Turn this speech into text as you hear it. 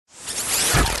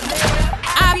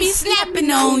be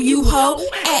snapping on you, ho,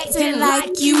 acting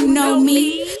like you know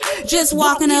me. Just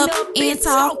walking up and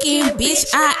talking, bitch,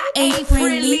 I ain't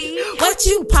friendly. What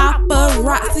you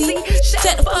paparazzi?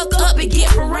 Shut the fuck up and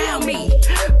get around me.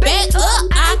 Back up,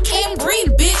 I can't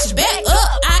breathe, bitch. Back up,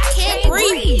 I can't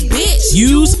breathe, bitch.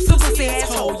 You super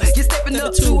asshole. You're stepping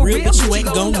up too real, but you ain't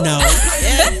gonna know.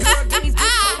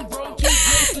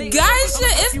 Garcia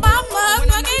is my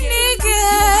motherfucking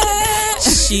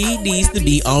nigga. She needs to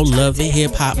be on Love and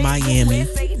Hip Hop Miami.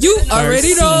 You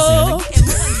already know.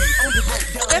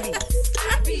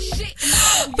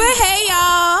 But hey,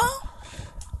 y'all.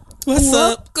 What's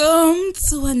up? Welcome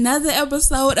to another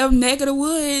episode of Negative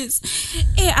Woods.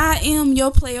 And I am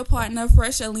your player partner,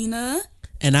 Fresh Alina.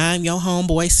 And I'm your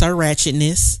homeboy, Sir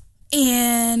Ratchetness.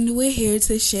 And we're here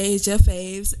to shade your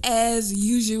faves as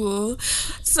usual.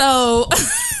 So,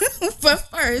 but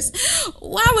first,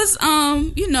 why was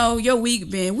your week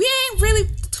been? We ain't really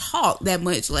talked that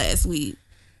much last week.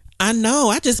 I know.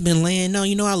 I just been laying low.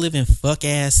 You know, I live in fuck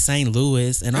ass St.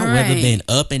 Louis, and our weather been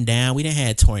up and down. We done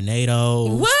had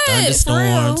tornadoes,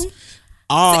 thunderstorms.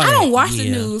 I don't watch the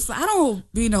news, so I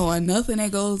don't be knowing nothing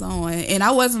that goes on. And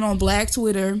I wasn't on Black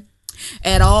Twitter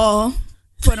at all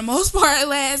for the most part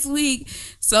last week.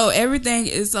 So everything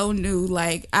is so new.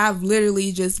 Like, I've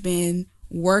literally just been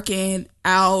working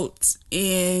out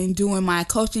and doing my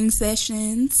coaching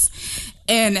sessions.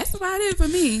 And that's about it for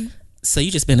me. So you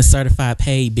just been a certified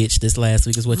paid bitch this last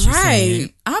week is what you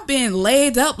saying. I've been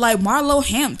laid up like Marlo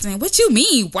Hampton. What you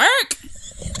mean, work?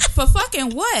 For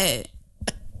fucking what?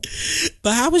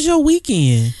 But how was your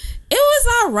weekend? It was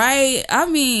all right. I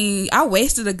mean, I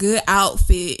wasted a good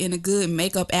outfit and a good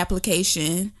makeup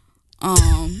application.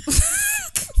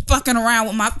 Fucking around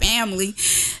with my family.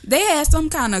 They had some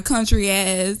kind of country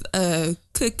ass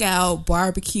cookout,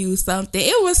 barbecue, something.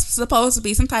 It was supposed to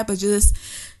be some type of just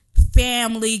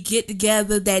family get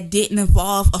together that didn't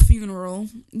involve a funeral.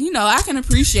 You know, I can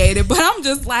appreciate it, but I'm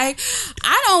just like,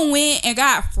 I done went and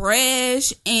got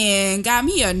fresh and got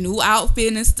me a new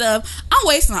outfit and stuff. I'm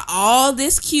wasting all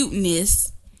this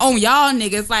cuteness on y'all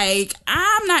niggas. Like,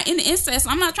 I'm not in the incest.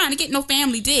 I'm not trying to get no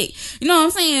family dick. You know what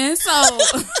I'm saying? So I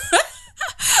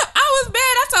was bad.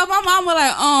 I told my mama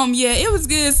like, yeah, it was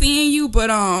good seeing you, but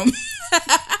I'm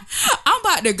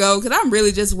about to go because I'm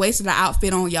really just wasting the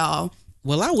outfit on y'all.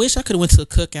 Well, I wish I could have went to a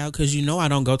cookout because you know I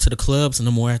don't go to the clubs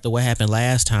no more after what happened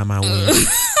last time I went.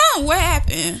 What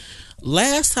happened?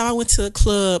 Last time I went to a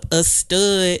club, a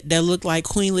stud that looked like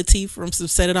Queen Latifah from some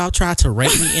Set It Off tried to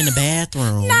rape me in the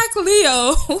bathroom. Not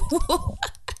Cleo.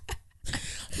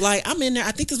 Like, I'm in there,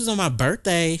 I think this was on my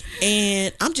birthday,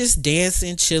 and I'm just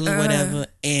dancing, chilling, whatever,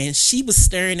 and she was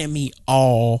staring at me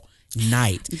all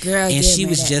night. Girl, and she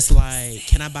was just like,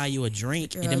 can I buy you a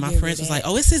drink? Girl, and then my friends was like,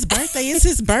 oh, it's his birthday, it's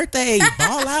his birthday,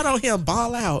 ball out on him,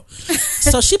 ball out.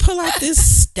 So she pulled out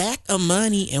this stack of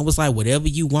money and was like, whatever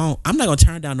you want, I'm not gonna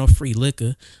turn down no free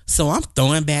liquor. So I'm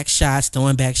throwing back shots.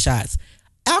 Alcohol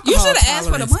you should have asked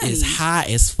for the money. Is high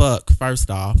as fuck, first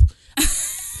off.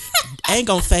 Ain't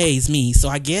gonna phase me. So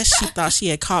I guess she thought she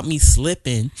had caught me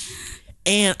slipping,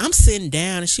 and I'm sitting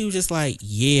down and she was just like,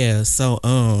 yeah, so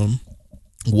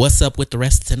what's up with the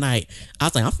rest of tonight? I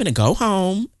was like, I'm finna go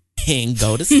home and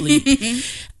go to sleep.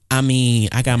 I mean,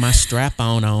 I got my strap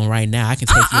on right now. I can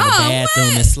take you to the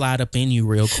bathroom and slide up in you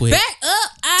real quick. Back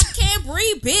up, I can't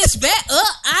breathe, bitch. Back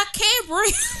up, I can't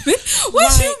breathe.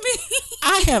 What you mean?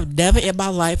 I have never in my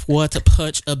life wanted to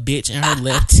punch a bitch in her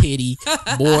left titty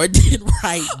more than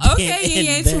right then. Okay, you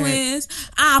ain't twins.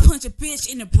 I'll punch a bitch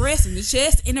in the breast, in the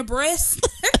chest, in the breast.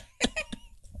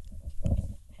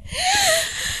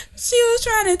 She was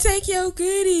trying to take your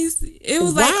goodies. It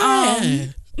was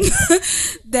like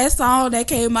that song that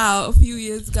came out a few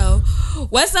years ago.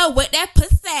 What's up with that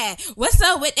pussy? What's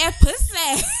up with that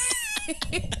pussy?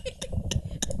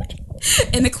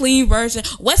 In the clean version,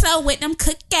 what's up with them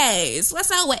cookies? What's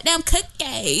up with them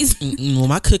cookies? Well,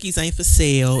 my cookies ain't for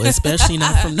sale, especially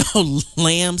not from no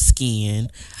lamb skin.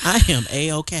 I am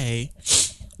A-okay.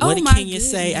 What can you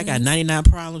say? I got 99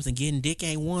 problems and getting dick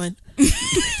ain't one.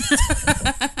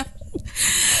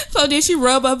 So then she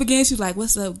rub up again. She was like,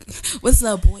 what's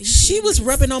up, boy? She was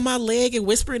rubbing on my leg and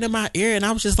whispering in my ear, and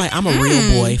I was just like, I'm a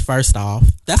real boy, first off.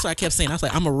 That's what I kept saying. I was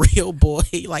like, I'm a real boy,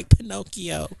 like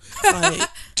Pinocchio. Like,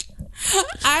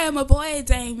 I am a boy,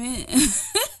 Damon.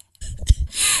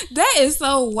 That is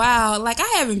so wild. Like,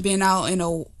 I haven't been out in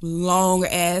a long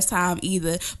ass time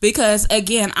either, because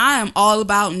again, I am all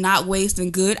about not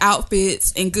wasting good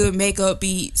outfits and good makeup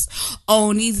beats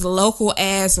on these local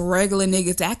ass regular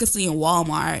niggas that I can see in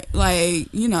Walmart.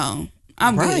 Like, you know,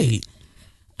 I'm right. Good.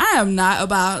 I am not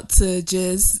about to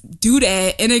just do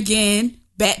that. And again,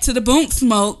 back to the boom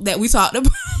smoke that we talked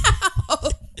about.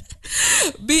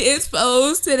 Be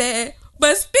exposed to that.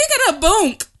 But speaking of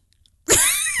boom,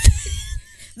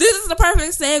 this is the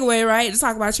perfect segue, right, to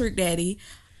talk about Trick Daddy.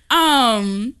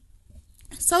 So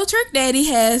Trick Daddy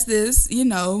has this, you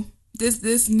know,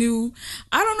 this new,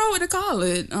 I don't know what to call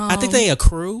it. I think they a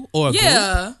crew or a group.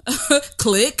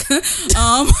 Click.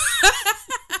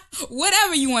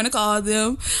 Whatever you want to call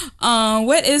them.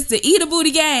 What is the Eat a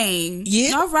Booty Gang?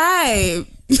 Yeah. All right.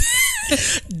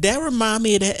 That remind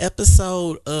me of that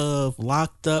episode of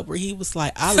Locked Up where he was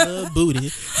like, I love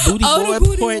booty. Booty boy, the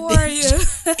booty boy, warrior.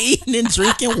 eating and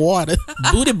drinking water.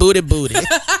 Booty, booty, booty.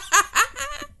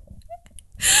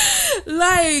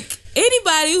 Like,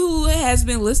 anybody who has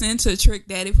been listening to Trick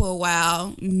Daddy for a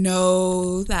while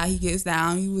knows how he gets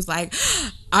down. He was like,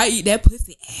 I eat that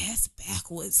pussy ass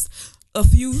backwards. A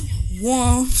few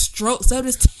warm strokes of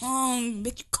his tongue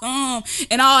make you come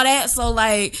and all that. So,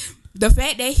 like, the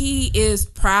fact that he is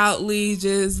proudly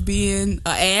just being an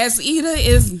ass eater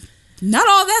is not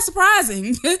all that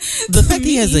surprising. The fact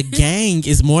he has a gang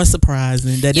is more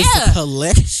surprising. That it's a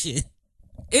collection.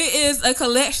 It is a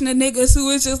collection of niggas who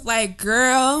is just like,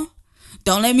 girl,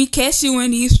 don't let me catch you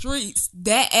in these streets.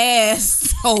 That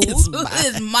asshole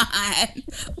is mine.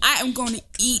 I am going to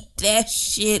eat that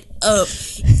shit up.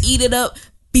 Eat it up,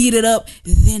 beat it up,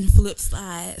 then flip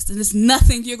sides. And there's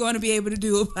nothing you're going to be able to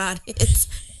do about it.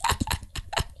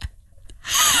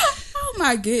 Oh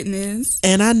my goodness.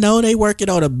 And I know they working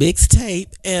on a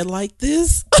mixtape, and like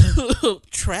this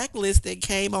track list that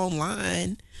came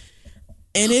online.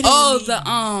 And it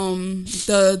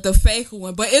the fake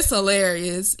one, but it's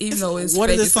hilarious, even though it's one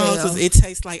fake of the songs. It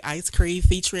tastes like ice cream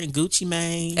featuring Gucci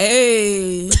Mane.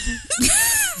 Hey,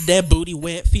 that booty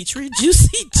wet featuring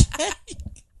Juicy J.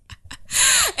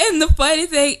 And the funny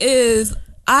thing is,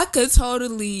 I could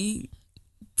totally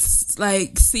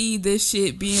like see this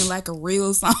shit being like a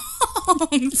real song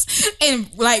and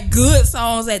like good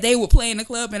songs that they would play in the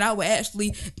club and I would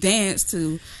actually dance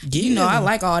to. Yeah. You know, I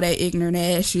like all that ignorant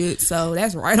ass shit, so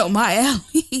that's right on my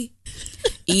alley.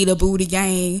 Eat a Booty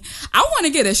Gang. I want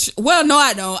to get a well, no,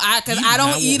 I don't. I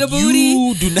don't eat a booty.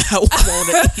 You do not want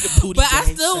to eat a booty. But I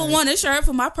still want a shirt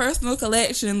for my personal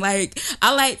collection. Like,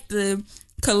 I like to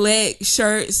collect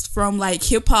shirts from like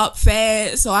hip hop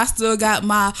fads, so I still got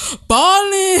my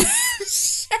ballin'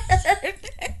 shirt.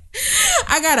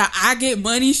 I got a I Get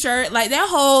Money shirt. Like, that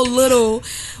whole little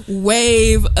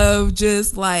wave of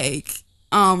just like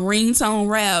ringtone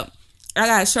rap, I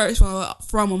got shirts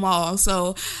from them all.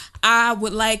 So I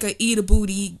would like a Eat a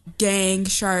Booty Gang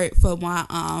shirt for my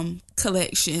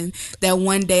collection that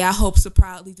one day I hope to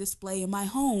proudly display in my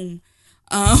home.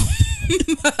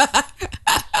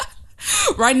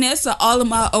 Right next to all of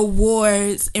my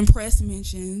awards and press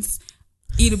mentions,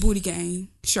 Eat a Booty Gang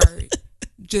shirt.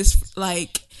 Just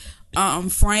like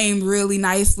framed really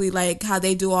nicely, like how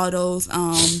they do all those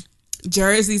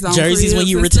jerseys on jerseys when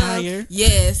you retire. Stuff.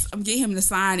 Yes, I'm getting him to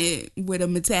sign it with a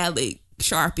metallic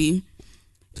Sharpie.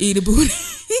 Eat a Booty.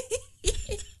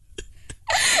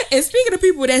 And speaking of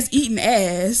people that's eating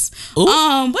ass,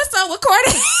 what's up with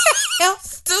Kordell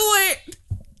Stewart?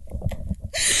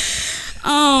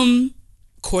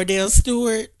 Kordell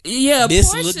Stewart. Yeah,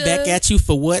 this Porsha. Look back at you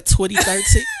for what,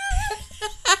 2013?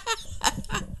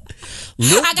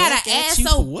 I got an ass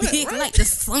so big, right? Like the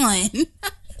sun.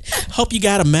 Hope you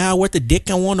got a mile worth of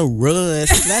dick. I want to run,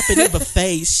 slap it in my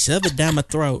face, shove it down my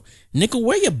throat. Nigga,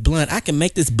 where your blunt? I can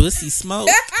make this pussy smoke.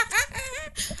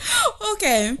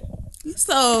 Okay,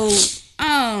 so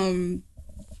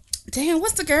damn,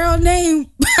 what's the girl name?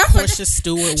 Porsha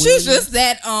Stewart. She's just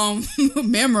that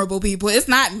memorable, people. It's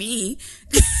not me.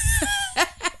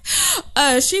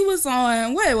 She was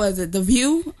on, what was it? The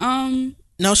View?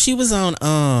 No, she was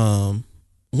on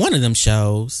one of them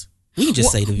shows. We can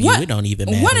just say The View. It don't even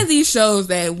matter. One of these shows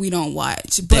that we don't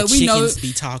watch, but that we know chickens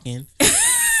be talking.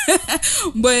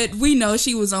 But we know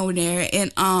she was on there,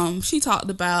 and she talked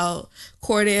about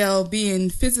Kordell being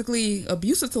physically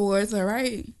abusive towards her,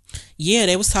 right? Yeah,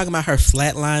 they was talking about her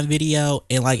flatline video,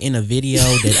 and like in a video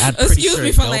that I'm pretty sure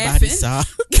nobody laughing. saw.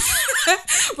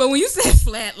 But when you said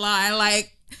flatline,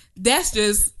 like, that's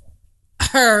just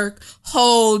her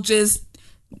whole just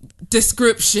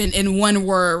description in one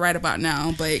word right about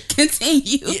now. But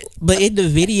continue. Yeah, but in the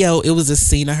video, it was a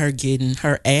scene of her getting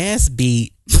her ass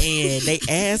beat, and they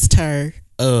asked her,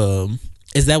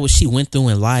 is that what she went through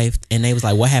in life? And they was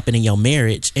like, what happened in your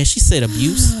marriage? And she said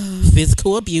abuse,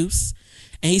 physical abuse.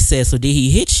 And he said, so did he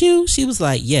hit you? She was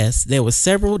like, yes, there were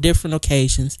several different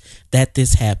occasions that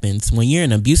this happens. When you're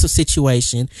in an abusive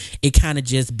situation, it kind of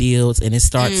just builds and it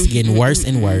starts getting worse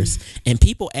and worse. And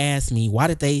people ask me, why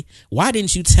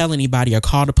didn't you tell anybody or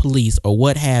call the police or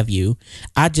what have you?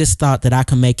 I just thought that I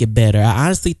could make it better. I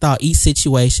honestly thought each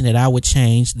situation that I would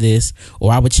change this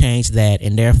or I would change that,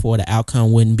 and therefore the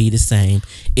outcome wouldn't be the same.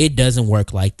 It doesn't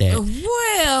work like that.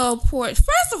 Well,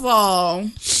 first of all,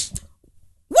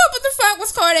 what the fuck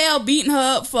was Kordell beating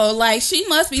her up for? Like, she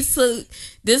must be took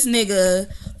this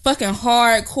nigga fucking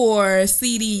hardcore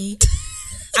CD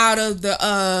out of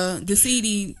the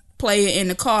CD player in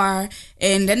the car,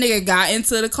 and that nigga got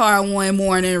into the car one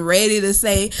morning ready to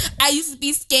say, I used to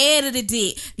be scared of the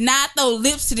dick, now I throw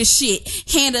lips to the shit,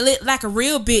 handle it like a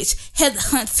real bitch, had the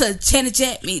hunt to Janet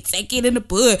Jack me, take it in the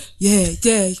bud, yeah,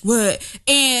 what?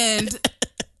 And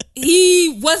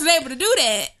he wasn't able to do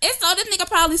that, and so this nigga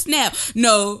probably snapped.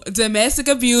 No, domestic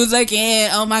abuse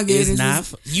again. Oh my goodness, it's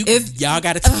not y'all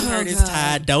gotta tweet her this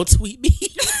time. Don't tweet me.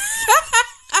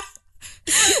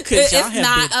 It's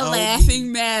not a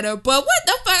laughing matter, but what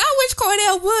the fuck? I wish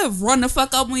Kordell would run the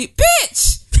fuck up with me.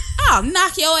 Bitch, I'll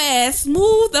knock your ass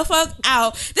smooth the fuck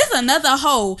out. This another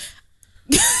hoe.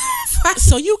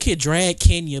 So you can drag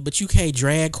Kenya, but you can't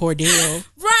drag Kordell.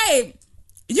 Right.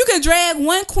 You can drag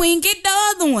one queen, get the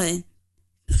other one.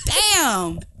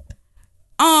 Damn.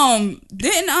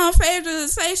 Didn't Phaedra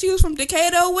say she was from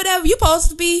Decatur or whatever? You supposed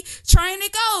to be trying to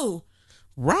go.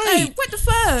 Right. Like, what the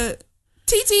fuck?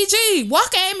 TTG.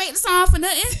 Walker ain't make the song for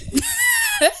nothing.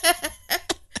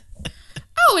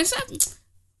 Oh, it's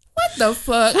what the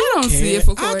fuck? I don't see it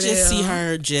for Kordell. I just see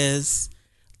her just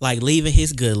like leaving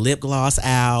his good lip gloss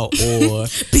out or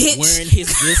wearing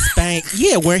his good Spanx.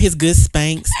 Yeah, wearing his good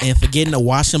Spanx and forgetting to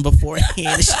wash them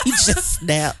beforehand. She just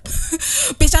snapped.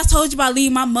 Bitch, I told you about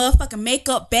leaving my motherfucking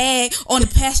makeup bag on the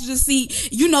passenger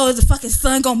seat. You know the fucking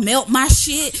sun gonna melt my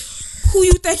shit. Who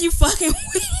you think you fucking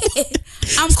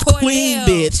with? I'm Kordell. Queen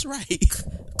bitch, right?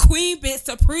 Queen bitch,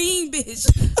 supreme bitch,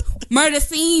 murder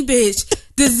scene bitch,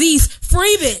 disease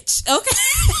free bitch.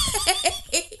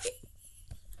 Okay.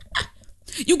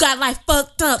 You got life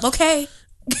fucked up, okay?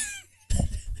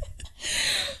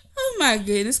 Oh my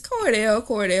goodness.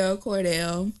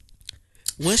 Kordell.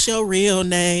 What's your real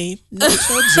name? What's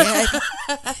your jack?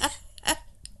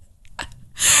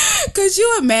 Could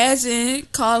you imagine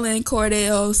calling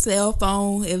Kordell's cell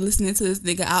phone and listening to this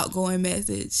nigga outgoing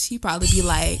message? He probably be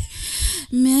like,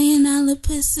 $1 million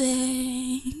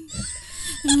pussy.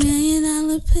 $1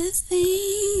 million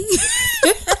pussy.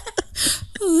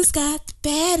 Who's got the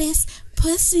baddest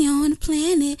pussy on the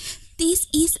planet? These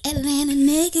East Atlanta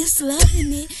niggas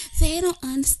loving it. They don't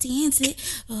understand it.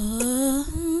 Oh,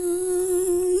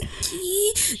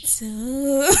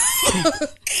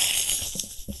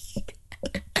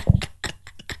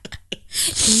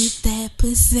 eat that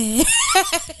pussy.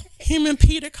 Him and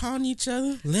Peter calling each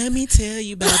other. Let me tell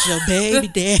you about your baby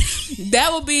daddy.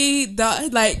 That will be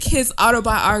his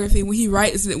autobiography when he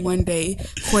writes it one day.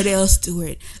 Kordell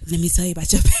Stewart. Let me tell you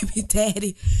about your baby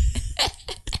daddy.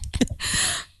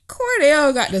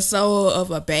 Kordell got the soul of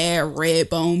a bad red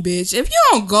bone bitch. If you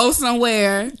don't go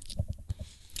somewhere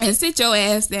and sit your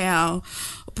ass down,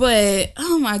 but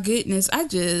oh my goodness, I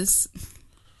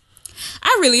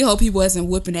really hope he wasn't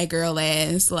whooping that girl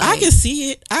ass. Like, I can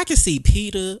see it. I can see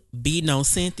Peter beating on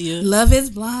Cynthia. Love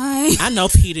is blind. I know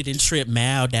Peter didn't trip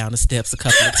Mal down the steps a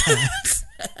couple of times.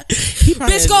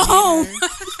 Bitch, go home.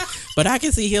 But I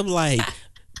can see him like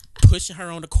pushing her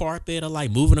on the carpet or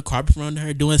like moving the carpet from under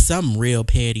her, doing something real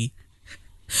petty.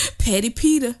 Petty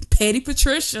Peter, petty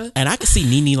Patricia. And I can see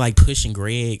Nene like pushing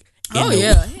Greg.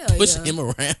 Pushing him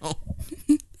around.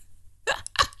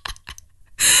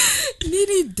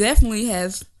 Nene definitely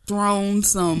has thrown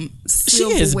some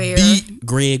silverware. She has beat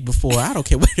Greg before. I don't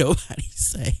care what nobody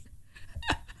say.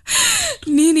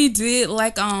 Nene did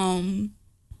like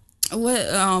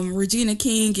Regina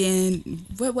King and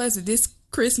what was it, This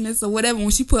Christmas or whatever, when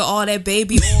she put all that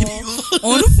baby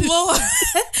oil on the floor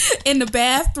in the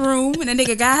bathroom, and the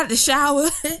nigga got out of the shower.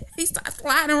 He started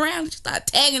sliding around. She started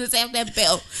tagging himself that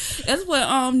belt. That's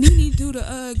what Nene do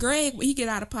to Greg when he get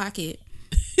out of pocket.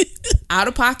 Out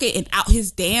of pocket and out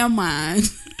his damn mind.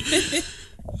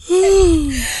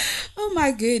 Oh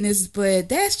my goodness, but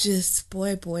that's just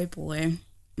boy.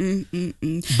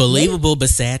 Believable, but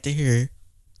sad to hear.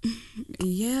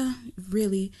 Yeah,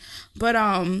 really. But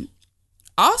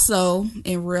also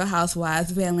in Real Housewives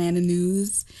of Atlanta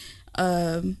news,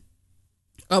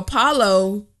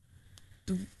 Apollo,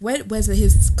 what was it,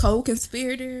 his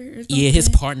co-conspirator or something? Yeah, his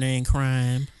partner in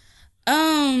crime.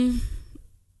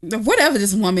 whatever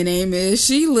this woman name is,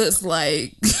 she looks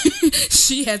like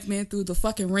she has been through the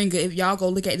fucking ringer. If y'all go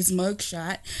look at this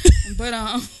mugshot, but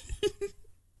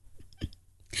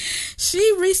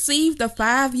she received a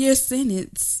 5-year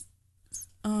sentence.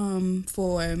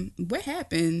 For what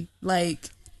happened? Like,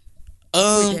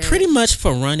 pretty much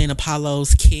for running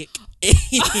Apollo's kick and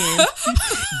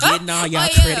getting all y'all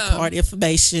credit card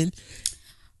information.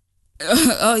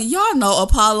 Y'all know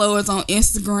Apollo is on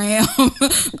Instagram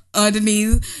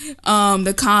underneath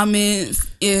the comments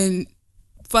in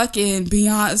fucking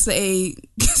Beyonce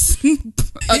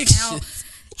account.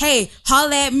 Hey,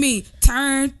 holla at me.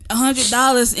 Turn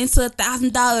 $100 into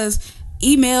 $1,000.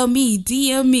 Email me,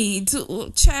 DM me,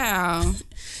 to child.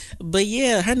 But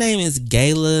yeah, her name is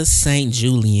Gayla St.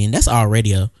 Julian. That's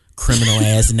already a criminal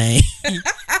ass name.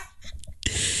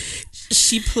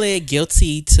 She pled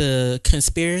guilty to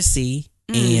conspiracy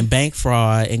and bank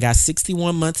fraud and got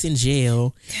 61 months in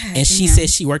jail. God, and she said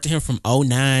she worked with him from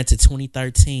 2009 to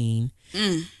 2013.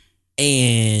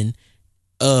 And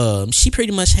she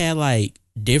pretty much had like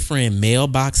different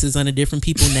mailboxes under different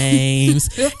people's names,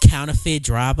 counterfeit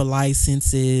driver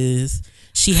licenses.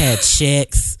 She had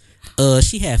checks.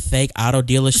 She had fake auto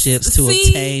dealerships to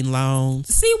obtain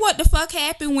loans. See what the fuck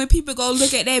happened when people go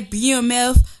look at that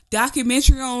BMF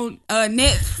documentary on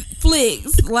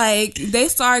Netflix. Like, they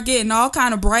start getting all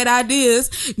kind of bright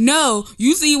ideas. No,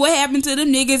 you see what happened to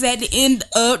them niggas at the end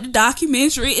of the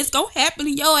documentary. It's gonna happen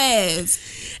to your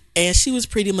ass. And she was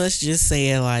pretty much just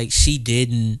saying, like, she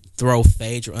didn't throw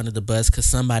Phaedra under the bus because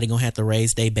somebody gonna have to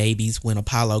raise their babies when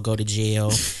Apollo go to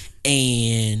jail.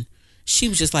 And she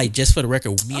was just like, just for the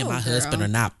record, me and my husband are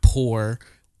not poor.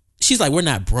 She's like, we're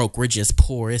not broke, we're just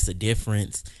poor. It's a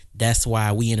difference. That's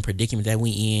why we in the predicament that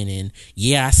we in. And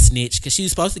yeah, I snitched because she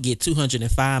was supposed to get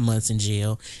 205 months in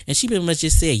jail. And she pretty much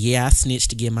just said, yeah, I snitched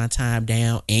to get my time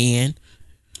down. And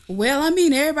well, I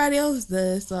mean, everybody else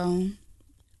does, so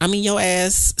I mean, your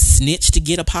ass snitched to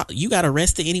get you got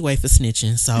arrested anyway for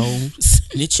snitching. So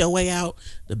snitch your way out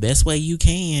the best way you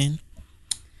can.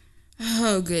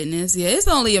 Oh, goodness. Yeah, it's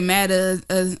only a matter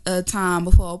of time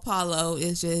before Apollo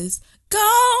is just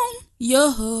gone.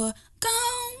 You're gone.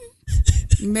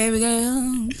 Baby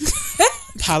girl.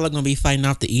 Apollo gonna be fighting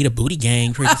off the Eat a Booty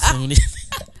gang pretty soon.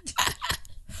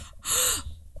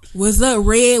 What's up,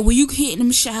 Red? When you hitting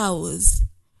them showers?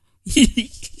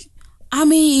 I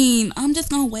mean, I'm just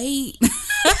gonna wait.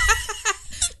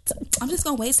 I'm just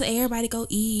gonna wait till everybody go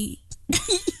eat.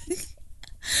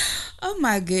 Oh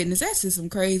my goodness, that's just some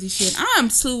crazy shit. I'm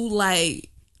too like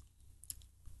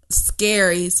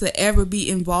scary to ever be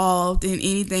involved in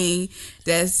anything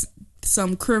that's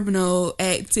some criminal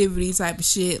activity type of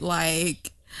shit.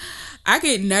 Like, I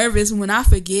get nervous when I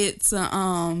forget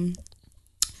to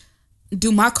do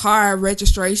my car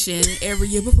registration every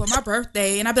year before my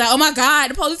birthday, and I be like, oh my god,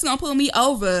 the police gonna pull me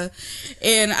over.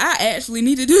 And I actually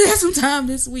need to do that sometime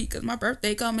this week because my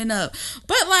birthday coming up.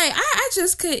 But like, I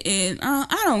just couldn't.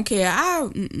 I don't care.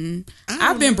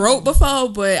 I've been broke before,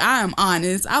 but I am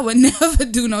honest, I would never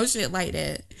do no shit like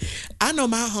that. I know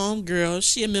my homegirl,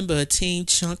 she a member of Team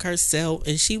Chunk herself,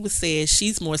 and she was saying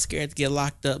she's more scared to get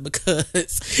locked up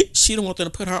because she don't want them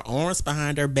to put her arms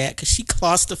behind her back because she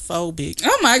claustrophobic.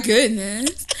 Oh my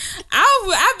goodness.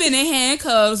 I've been in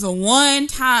handcuffs one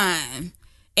time,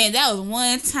 and that was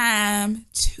one time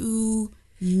too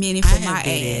many for my ass. I have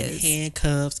been in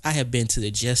handcuffs. I have been to the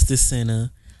Justice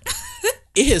Center.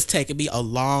 It has taken me a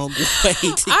long way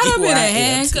to get where I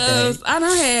am today. I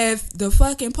done had the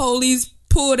fucking police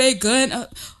pull their gun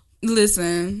up.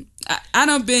 Listen, I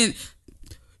done been,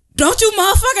 don't you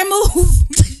motherfucking move.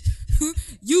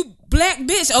 You black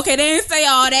bitch. Okay, they didn't say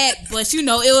all that, but you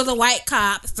know, it was a white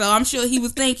cop, so I'm sure he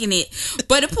was thinking it.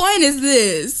 But the point is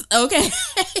this, okay?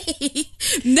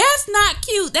 That's not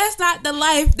cute. That's not the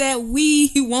life that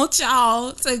we want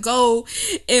y'all to go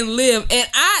and live. And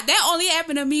that only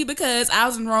happened to me because I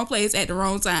was in the wrong place at the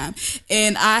wrong time.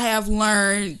 And I have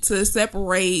learned to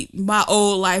separate my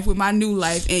old life with my new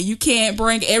life. And you can't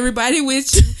bring everybody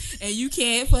with you. And you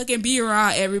can't fucking be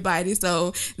around everybody.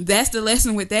 So that's the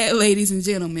lesson with that, ladies and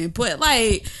gentlemen. But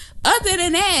like, other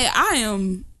than that, I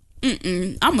am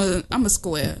I'm a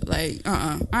square. Like,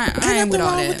 I ain't with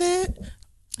all that.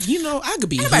 You know, I could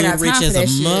be hood rich as a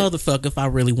motherfucker if I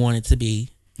really wanted to be.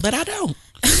 But I don't.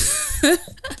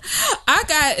 I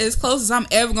got as close as I'm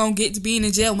ever gonna get to being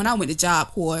in jail when I went to Job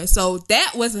Corps. So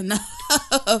that was enough.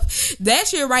 That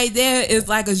shit right there is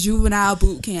like a juvenile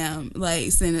boot camp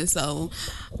like sentence. So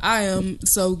I am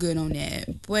so good on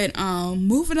that. But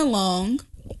moving along.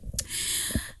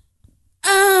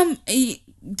 I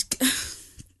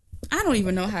don't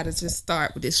even know how to just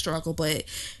start with this struggle, but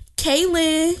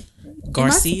Kaylin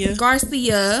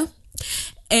Garcia.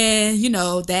 And you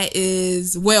know that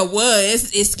is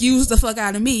was excuse the fuck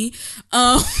out of me,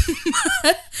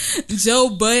 Joe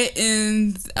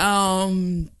Budden's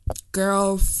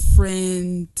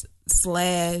girlfriend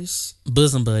 /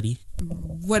 bosom buddy,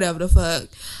 whatever the fuck.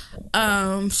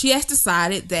 She has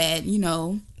decided that, you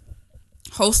know,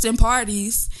 hosting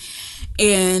parties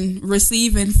and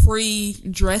receiving free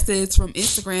dresses from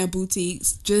Instagram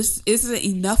boutiques just isn't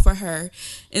enough for her,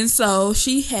 and so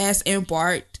she has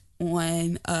embarked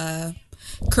on a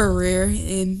career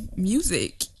in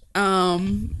music.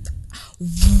 Why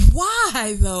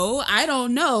though? I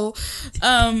don't know.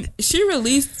 She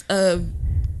released a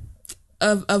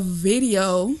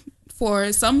video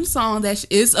for some song that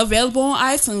is available on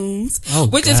iTunes,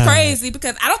 which is crazy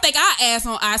because I don't think I asked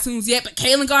on iTunes yet, but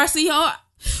Kaylin Garcia.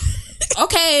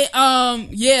 Okay,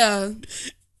 yeah.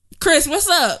 Chris, what's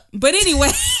up? But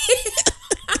anyway,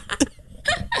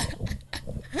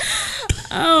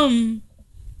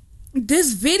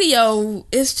 this video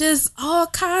is just all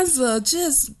kinds of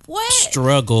just what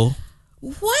struggle.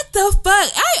 What the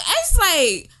fuck? It's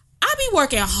like I be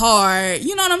working hard.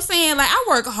 You know what I'm saying? Like, I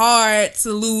work hard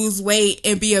to lose weight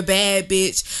and be a bad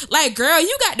bitch. Like, girl,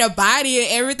 you got the body and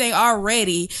everything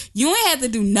already. You ain't have to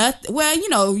do nothing. Well, you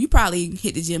know, you probably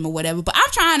hit the gym or whatever, but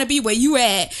I'm trying to be where you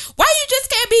at. Why you just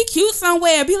can't be cute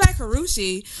somewhere and be like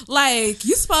Harushi? Like,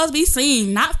 you supposed to be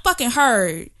seen, not fucking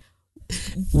heard.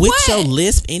 With your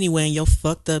lisp anyway and your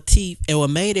fucked up teeth. And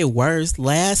what made it worse,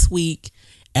 last week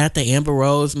after Amber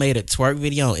Rose made a twerk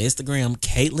video on Instagram,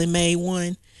 Caitlyn made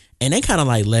one. And they kind of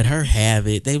like let her have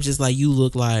it. They were just like, you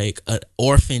look like an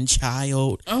orphan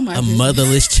child,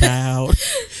 motherless child.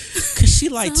 Because she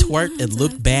like twerked and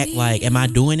looked back like, am I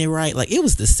doing it right? Like, it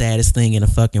was the saddest thing in the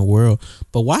fucking world.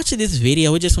 But watching this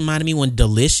video, it just reminded me when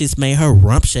Delicious made her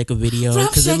Rump Shaker video.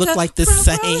 Because it looked like the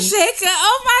same. Rump Shaker,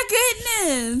 oh my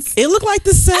goodness. It looked like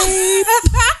the same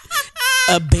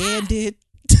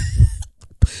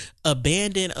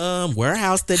abandoned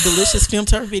warehouse that Delicious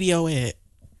filmed her video at.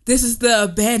 This is the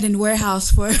abandoned warehouse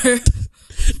for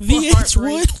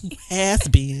VH1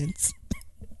 has-beens.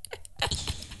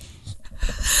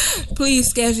 Please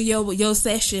schedule your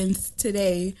sessions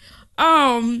today.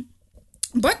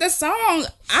 But the song,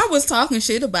 I was talking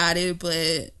shit about it,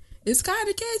 but it's kind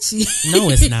of catchy. No,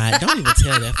 it's not. Don't even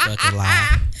tell that fucking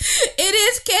lie. It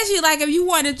is catchy. Like, if you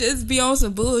want to just be on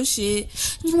some bullshit,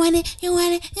 you want it.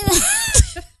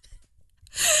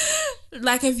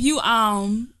 Like, if you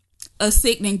a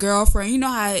sickening girlfriend, you know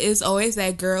how it's always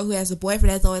that girl who has a boyfriend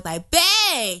that's always like,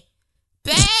 bae,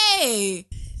 where the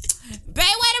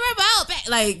remote, bae?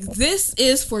 Like, this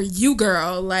is for you,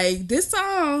 girl. Like, this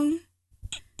song,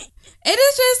 it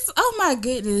is just, oh my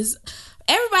goodness.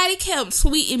 Everybody kept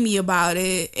tweeting me about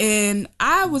it, and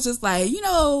I was just like, you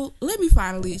know, let me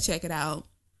finally check it out.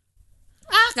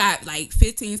 I got like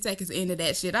 15 seconds into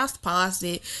that shit. I paused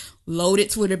it,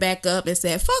 loaded Twitter back up, and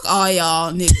said, fuck all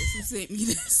y'all niggas who sent me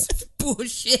this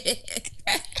bullshit.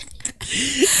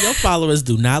 Your followers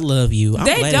do not love you. I'm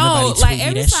they don't. Like,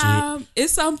 every time shit.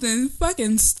 It's something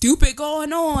fucking stupid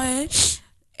going on,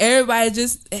 everybody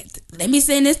just, let me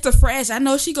send this to Fresh. I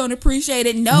know she gonna appreciate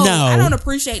it. No, I don't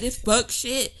appreciate this fuck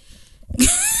shit.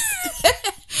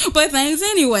 But thanks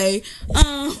anyway.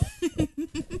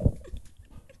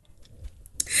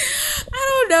 I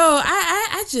don't know.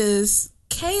 I just,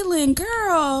 Kaylin,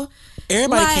 girl.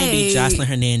 Everybody can't be Jocelyn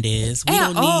Hernandez. We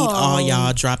don't need all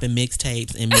y'all dropping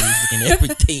mixtapes and music and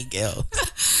everything else.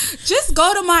 Just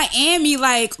go to Miami,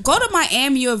 go to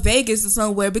Miami or Vegas or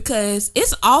somewhere, because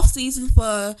it's off season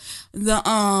for the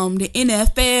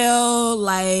NFL.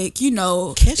 Like, you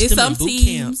know, it's some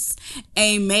teams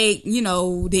ain't make, you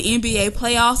know, the NBA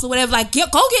playoffs or whatever. Like,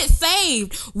 go get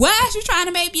saved. Why are you trying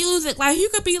to make music? Like, you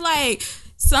could be like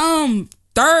some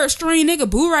third string nigga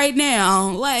boo right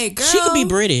now. Like, girl, she could be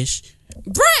British.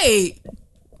 Right.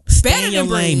 Stay in your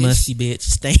lane, musty bitch.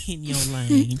 Stay in your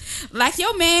lane. Like,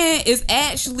 your man is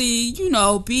actually, you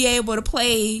know, be able to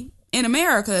play in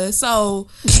America. So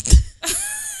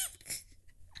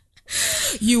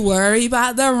you worry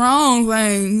about the wrong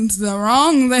things.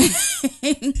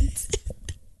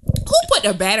 Who put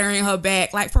the battery in her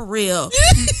back? Like, for real. Who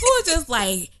was just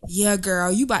like, yeah,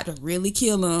 girl, you about to really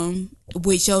kill him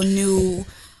with your new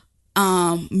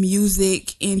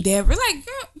music endeavor. Like,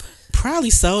 girl. Probably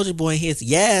Soulja Boy hits,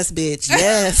 yes, bitch,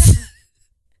 yes.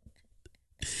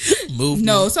 Movement.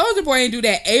 No, Soulja Boy ain't do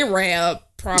that. A-Rap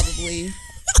probably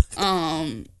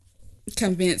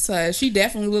convinced her. She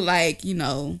definitely look like, you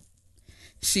know,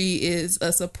 she is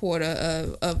a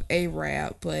supporter of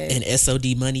A-Rap, but and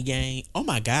SOD Money Gang. Oh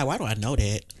my God, why do I know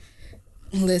that?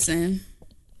 Listen,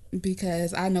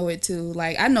 because I know it too.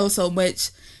 Like, I know so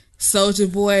much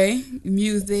Soulja Boy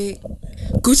music.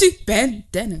 Gucci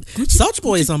bandana. Soulja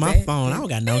Boy is on my phone. I don't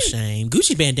got no shame.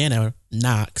 Gucci bandana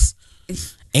knocks.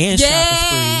 And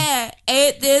yeah,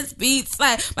 ain't this beats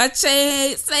like my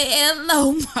chain say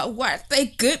hello, my watch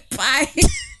say goodbye.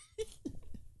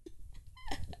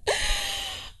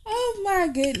 Oh my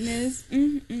goodness.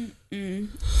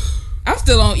 I'm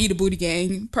still on Eat a Booty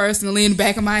Gang personally in the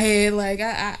back of my head. Like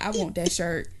I want that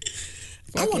shirt.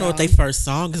 I want to know what their first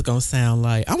song is gonna sound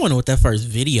like. I want to know what their first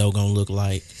video gonna look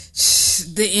like.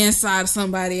 The inside of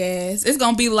somebody's ass. It's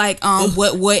gonna be like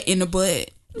what in the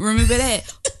butt. Remember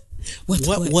that?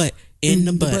 What in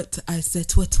the butt? I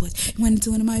said what went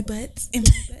into one of my butts in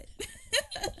my butt.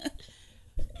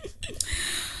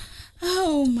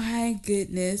 Oh my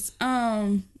goodness.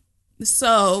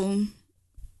 So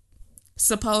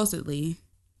supposedly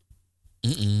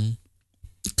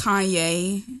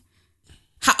Kanye,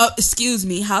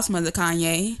 house mother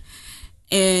Kanye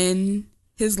and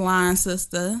his line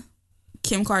sister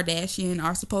Kim Kardashian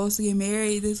are supposed to get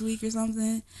married this week or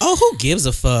something. Oh, who gives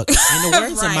a fuck? In the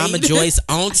words of Mama Joyce,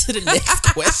 on to the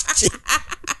next question.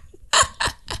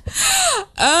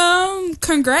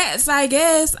 Congrats, I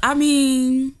guess. I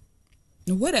mean,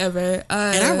 whatever.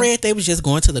 And I read they was just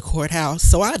going to the courthouse,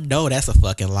 so I know that's a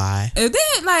fucking lie. Then,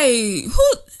 like,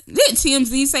 who did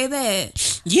TMZ say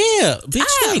that? Yeah, bitch,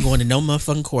 they ain't going to no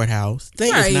motherfucking courthouse. They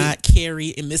is not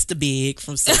Carrie and Mr. Big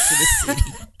from Sex and the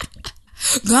City.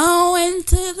 Going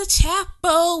to the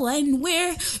chapel and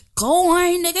we're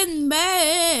going to get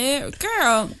married.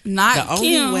 Girl, not the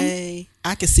Kim. only way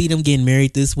I can see them getting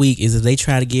married this week is if they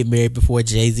try to get married before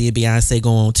Jay-Z and Beyonce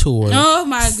go on tour. Oh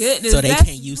my goodness. So they can't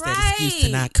use that excuse to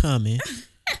not coming.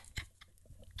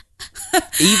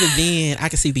 Even then, I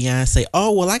can see Beyonce,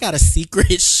 oh, well, I got a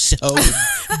secret show in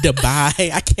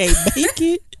Dubai. I can't make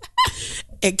it.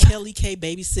 And Kelly K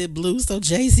babysit Blue, so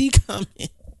Jay-Z coming.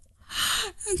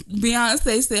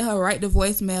 Beyonce sent her right to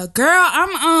voicemail. Girl,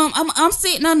 I'm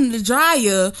sitting under the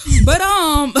dryer, but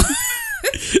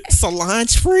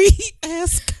Solange free?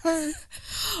 Ask her.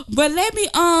 But let me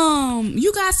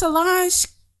you got Solange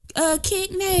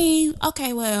kick name?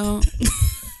 Okay, well.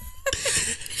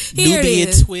 Here Nubian it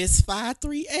is. Twist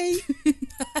 538.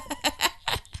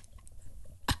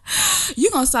 You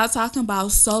gonna stop talking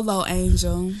about Solo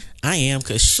Angel? I am,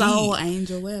 cause she Soul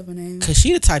Angel, whatever name. Cause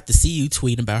she the type to see you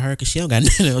tweeting about her, cause she don't got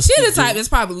nothing else. She the type that's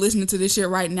probably listening to this shit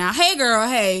right now. Hey girl,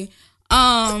 hey.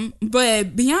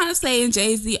 But Beyonce and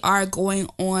Jay-Z are going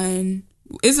on.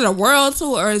 Is it a world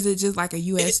tour or is it just like a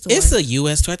US tour? It's a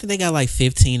US tour. I think they got like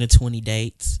 15 or 20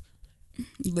 dates.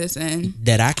 Listen,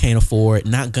 that I can't afford.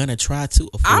 Not gonna try to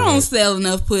afford. I don't sell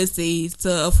enough pussy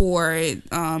to afford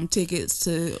tickets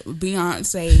to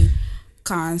Beyonce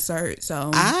concert. So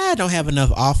I don't have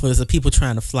enough offers of people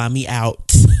trying to fly me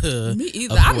out. Me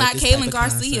either. I'm not Kaylin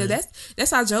Garcia. That's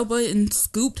how Joe Budden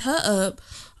scooped her up.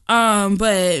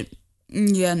 But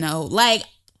yeah, no. Like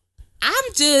I'm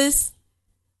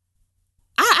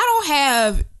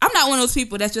not one of those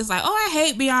people that's just like, oh, I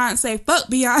hate Beyonce, fuck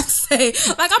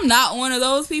Beyonce. Like, I'm not one of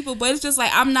those people, but it's just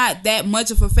like, I'm not that much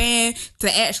of a fan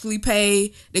to actually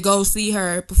pay to go see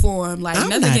her perform. Like,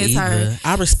 nothing against her.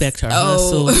 I respect her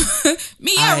hustle.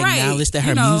 Me, yeah, I right. acknowledge that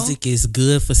her music is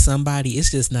good for somebody.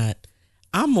 It's just not,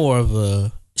 I'm more of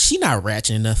a, she not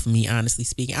ratchet enough for me, honestly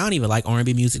speaking. I don't even like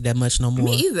R&B music that much no more.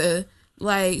 Me either.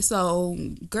 Like, so,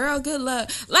 girl, good luck.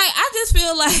 Like, I just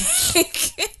feel like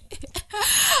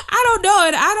I don't know,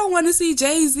 and I don't want to see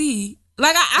Jay-Z.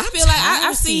 Like, I feel like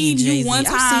I've seen you one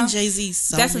time. I've seen Jay-Z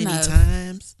so many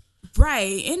times.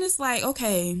 Right. And it's like,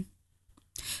 okay.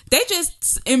 They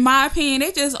just, in my opinion,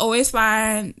 they just always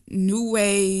find new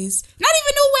ways. Not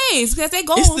even new ways, because they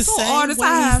go on tour all the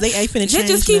time. They ain't finna change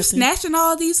just keep nothing. snatching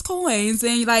all these coins.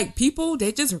 And, like, people,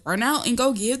 they just run out and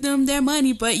go give them their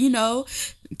money. But, you know,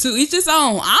 to each his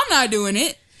own. I'm not doing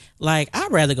it. Like,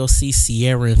 I'd rather go see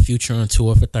Sierra and Future on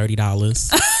tour for $30.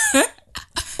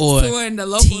 Or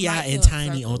T.I. and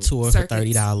Tiny on tour for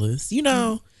 $30. You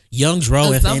know, Young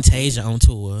Dro and Fantasia on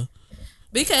tour.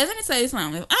 Because let me tell you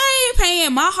something. If I ain't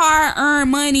paying my hard-earned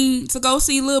money to go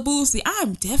see Lil Boosie,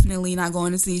 I'm definitely not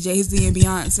going to see Jay-Z and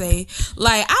Beyonce.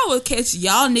 Like, I would catch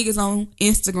y'all niggas on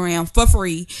Instagram for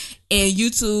free and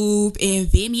YouTube and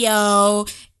Vimeo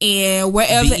and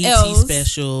wherever BET else.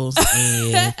 Specials.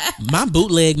 And my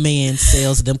bootleg man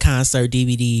sells them concert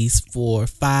DVDs for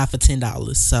 $5 for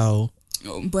 $10. So,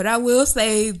 but I will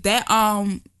say that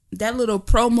that little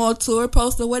promo tour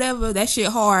poster, whatever, that shit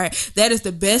hard. That is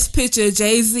the best picture of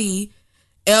Jay-Z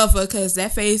ever, because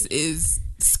that face is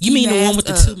You mean the one with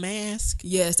the two masks?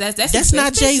 Yes, that's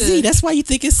not Jay-Z. That's why you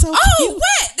think it's so cute. Oh,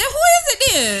 what? Then who is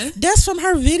it then? That's from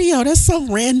her video. That's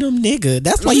some random nigga.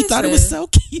 That's why you thought it was so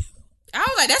cute. I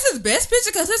was like, that's his best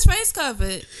picture because his face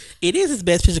covered. It is his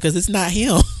best picture because it's not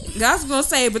him. I was gonna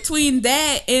say between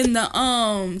that and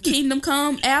the Kingdom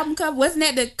Come album cover, wasn't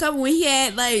that the cover when he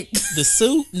had like the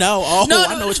suit? No, I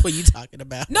know which one you talking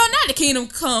about. No, not the Kingdom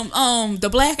Come, the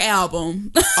Black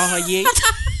album. Oh yeah,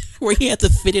 where he had to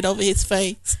fit it over his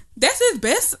face. That's his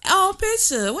best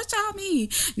picture. What y'all mean?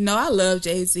 No, I love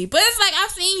Jay-Z, but it's like I've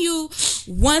seen you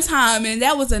one time and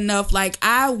that was enough. Like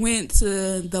I went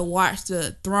to the Watch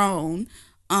the Throne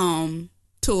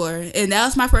tour and that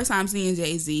was my first time seeing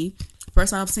Jay-Z.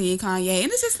 First time seeing Kanye,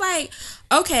 and it's just like,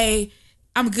 okay,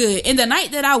 I'm good. And the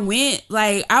night that I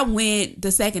went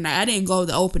the second night. I didn't go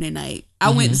the opening night.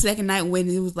 I went the second night when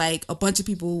it was like a bunch of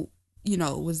people,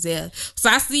 was there. So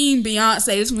I seen Beyonce.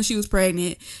 This was when she was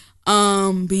pregnant.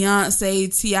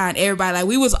 Beyonce, T.I., and everybody. Like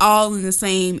we was all in the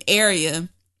same area, and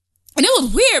it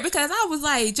was weird because I was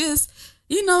like just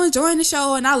enjoying the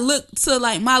show, and I looked to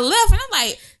like my left, and I'm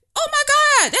like, oh my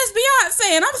God, that's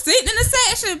Beyonce, and I'm sitting in the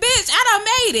section, bitch. I done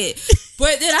made it.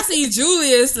 But then I seen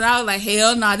Julius, and I was like,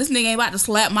 hell no, this nigga ain't about to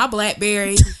slap my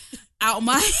BlackBerry out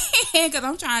my hand because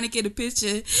I'm trying to get a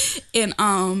picture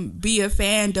and be a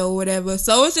fan though, whatever.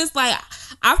 So it's just like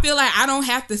I feel like I don't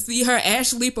have to see her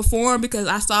actually perform because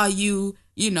I saw you.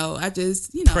 I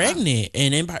just pregnant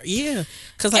and then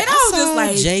because like I saw just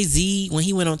like Jay-Z when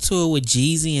he went on tour with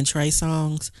Jeezy and Trey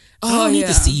Songz. I don't need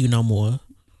to see you no more.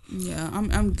 Yeah,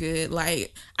 I'm good.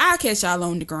 Like I'll catch y'all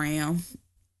on the gram.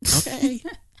 Okay.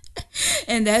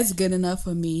 And that's good enough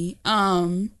for me.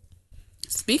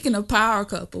 Speaking of power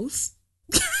couples,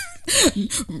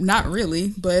 not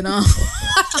really, but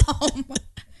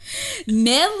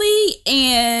Nelly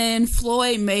and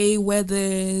Floyd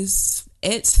Mayweather's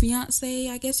ex-fiance,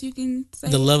 I guess you can say.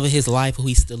 The love of his life, who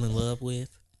he's still in love with.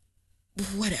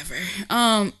 Whatever.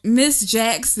 Miss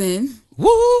Jackson. Woo!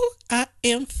 I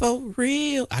am for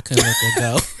real. I couldn't let that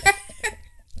go.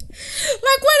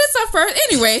 Like, what is her first?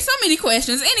 Anyway, so many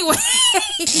questions. Anyway,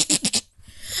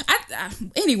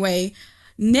 anyway,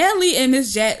 Nelly and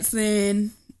Miss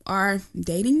Jackson are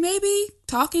dating, maybe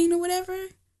talking or whatever.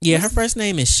 Yeah, her first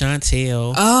name is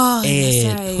Chantel. Oh, and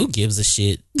that's right. Who gives a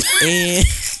shit? And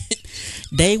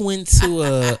they went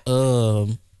to a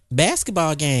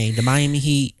basketball game, the Miami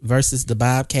Heat versus the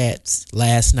Bobcats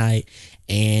last night,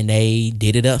 and they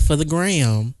did it up for the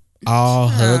gram, all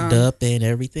hugged up and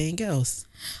everything else.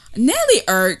 Nelly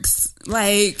irks.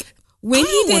 Like when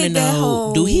he did that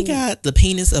whole, do he got the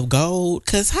penis of gold?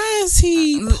 Cause how is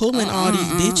he pulling all these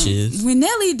bitches? When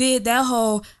Nelly did that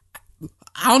whole,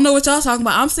 I don't know what y'all talking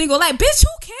about, I'm single. Like, bitch, who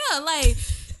care? Like,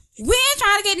 we ain't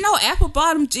trying to get no apple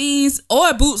bottom jeans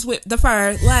or boots with the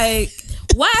fur. Like,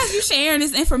 why are you sharing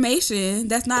this information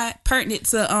that's not pertinent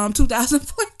to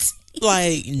 2014?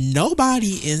 Like,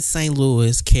 nobody in St.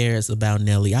 Louis cares about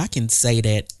Nelly. I can say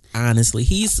that honestly.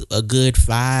 He's a good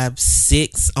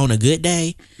 5'6" on a good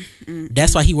day.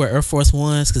 That's why he wear Air Force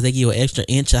Ones, because they give you an extra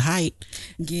inch of height.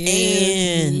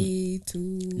 And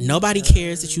nobody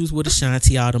cares that you was with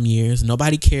Ashanti all them years.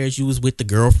 Nobody cares you was with the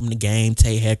girl from the game,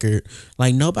 Tay Heckert.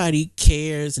 Like, nobody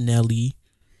cares, Nelly.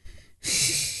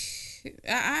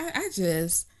 I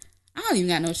don't even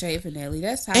got no shade for Nelly.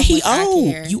 That's how and he much old.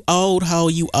 I care. You old hoe,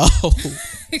 you old.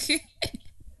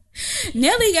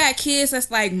 Nelly got kids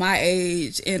that's like my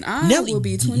age, and I will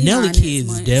be 29. Nelly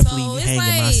kids definitely so hang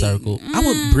like, in my circle.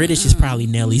 British is probably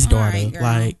Nelly's daughter. Right,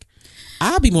 like,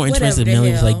 I'd be more interested if Whatever the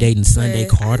Nelly was like hell, dating Sunday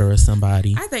Carter or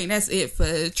somebody. I think that's it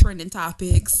for trending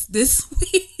topics this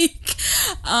week.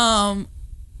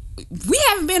 We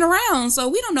haven't been around, so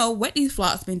we don't know what these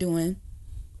flocks been doing.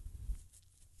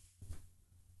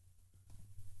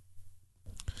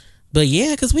 But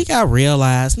yeah, because we got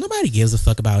realized nobody gives a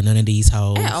fuck about none of these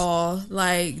hoes at all.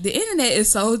 Like, the internet is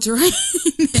so draining.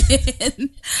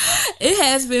 It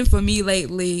has been for me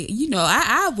lately. You know,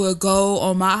 I will go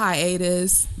on my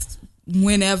hiatus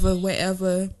whenever,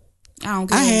 wherever. I don't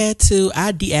care.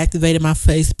 I deactivated my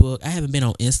Facebook. I haven't been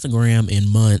on Instagram in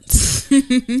months. I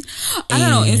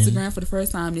got on Instagram for the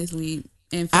first time this week.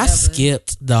 I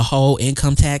skipped the whole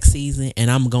income tax season,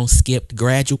 and I'm gonna skip the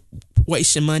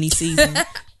graduation money season.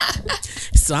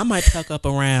 So I might pick up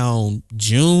around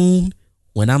June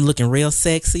when I'm looking real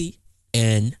sexy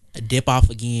and dip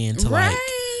off again to right.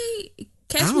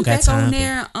 Catch me back on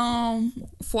there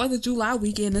 4th of July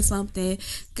weekend or something.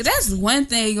 Cause that's one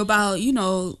thing about, you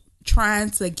know, trying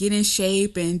to get in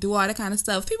shape and do all that kind of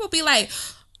stuff. People be like,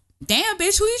 damn,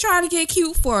 bitch, who you trying to get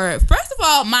cute for? First of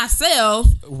all, myself.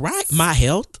 Right. My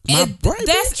health. My brain.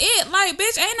 That's it. Like,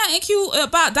 bitch, ain't nothing cute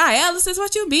about dialysis.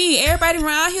 What you mean? Everybody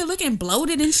around here looking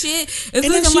bloated and shit. It's and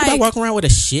looking then she like walking around with a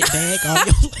shit bag on your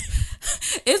life.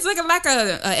 It's looking like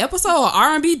a episode of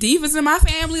R&B Divas in my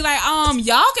family. Like,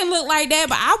 y'all can look like that,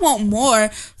 but I want more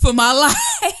for my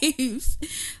life.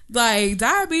 Like,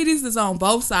 diabetes is on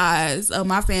both sides of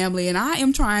my family, and I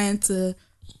am trying to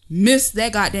miss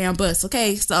that goddamn bus.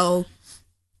 Okay, so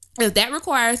if that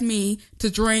requires me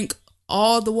to drink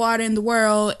all the water in the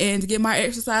world and to get my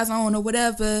exercise on or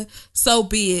whatever, so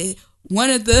be it. One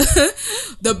of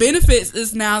the benefits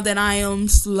is now that I am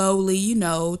slowly,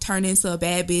 turning into a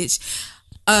bad bitch.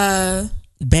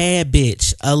 Bad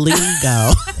bitch,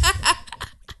 illegal.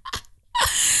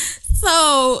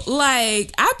 So,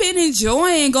 like, I've been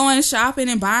enjoying going shopping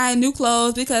and buying new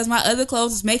clothes because my other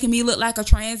clothes is making me look like a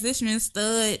transitioning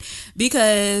stud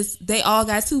because they all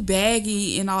got too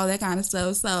baggy and all that kind of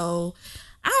stuff. So,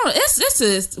 I don't know. It's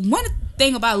just one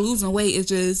thing about losing weight is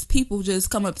just people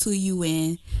just come up to you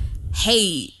and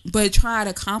hate but try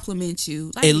to compliment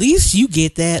you. Like, at least you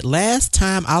get that. Last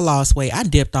time I lost weight, I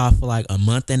dipped off for like a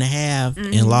month and a half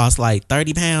and lost like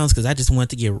 30 pounds because I just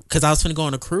went to because I was finna go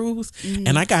on a cruise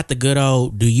and I got the good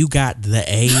old, do you got the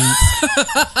AIDS?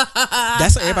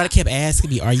 That's what everybody kept asking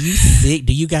me. Are you sick?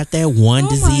 Do you got that one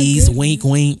disease? Wink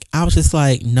wink. I was just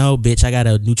like, no bitch, I got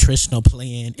a nutritional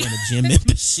plan and a gym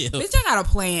membership. Bitch, I got a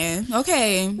plan.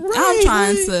 Okay, right, I'm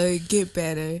trying to get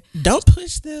better. Don't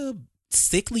push the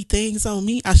sickly things on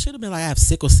me. I should have been like, I have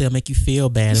sickle cell, make you feel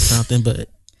bad or something, but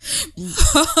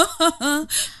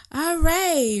all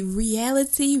right,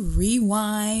 reality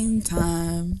rewind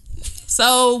time.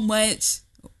 So much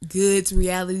good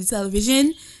reality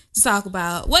television to talk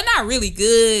about. Well, not really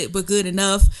good, but good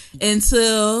enough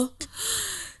until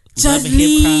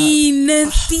Justine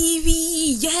and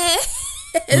Stevie. Yeah,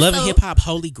 Love and Hip Hop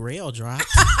Holy Grail dropped.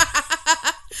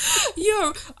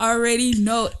 You already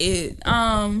know it.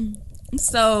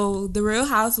 So, The Real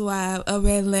Housewives of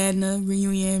Atlanta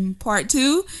reunion part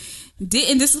 2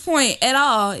 didn't disappoint at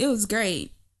all. It was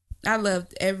great. I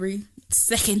loved every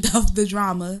second of the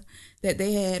drama that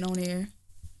they had on there.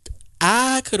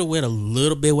 I could have went a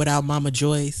little bit without Mama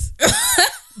Joyce,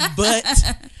 but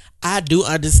I do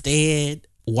understand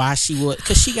why she would,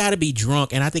 because she got to be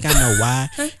drunk, and I think I know why.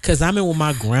 Because I remember when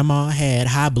my grandma had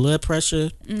high blood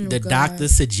pressure, the doctor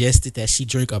suggested that she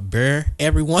drink a beer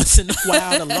every once in a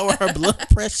while to lower her blood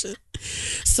pressure.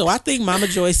 So I think Mama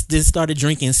Joyce just started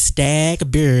drinking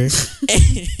Stag beer.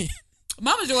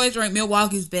 Mama Joyce drank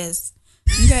Milwaukee's Best.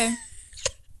 Okay.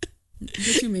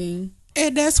 What you mean?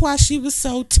 And that's why she was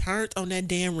so turned on that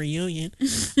damn reunion.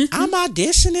 I'm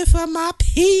auditioning for my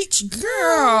Peach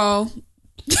girl.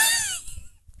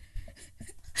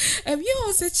 If you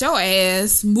don't sit your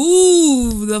ass,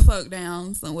 move the fuck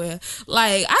down somewhere.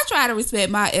 Like, I try to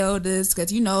respect my elders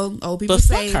because, old people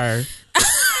say, fuck her.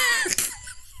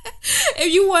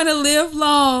 If you want to live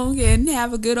long and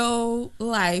have a good old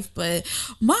life, but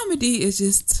Mama D is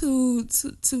just too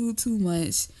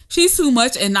much. She's too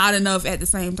much and not enough at the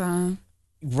same time.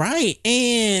 Right.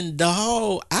 And the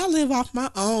whole, I live off my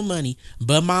own money,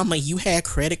 but Mama, you had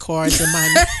credit cards in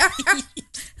my name.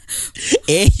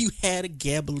 And you had a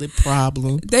gambling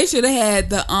problem. They should have had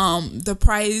the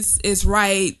Price is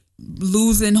Right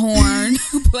losing horn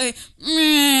play.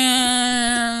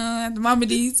 Mama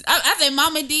D. I say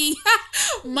Mama D.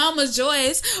 Mama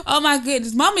Joyce. Oh my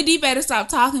goodness. Mama D better stop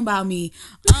talking about me.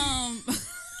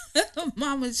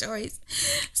 Mama Joyce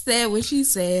said what she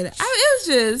said. It was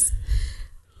just,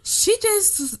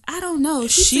 I don't know.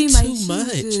 She seemed like she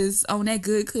was just on that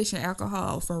good cushion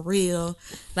alcohol for real.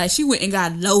 Like, she went and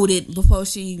got loaded before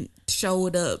she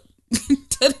showed up. To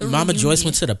the Mama reunion. Joyce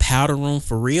went to the powder room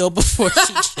for real before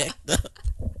she checked up.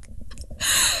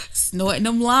 Snorting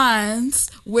them lines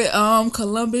with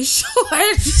Columbus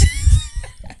shorts.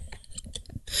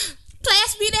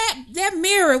 Pass me that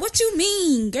mirror. What you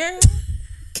mean, girl?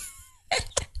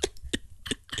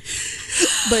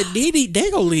 But Didi,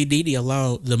 they gonna leave Didi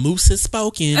alone. The moose has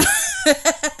spoken.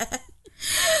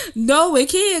 No, when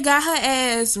Kid got her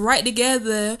ass right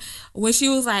together when she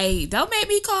was like, don't make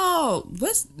me call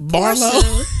Marlo.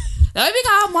 Don't make me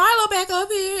call Marlo back up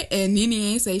here. And Nene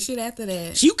ain't say shit after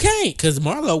that. You can't, because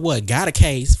Marlo got a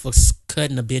case for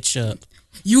cutting a bitch up.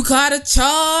 You got a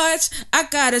charge, I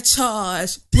got a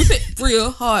charge. Whip it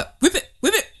real hard. Whip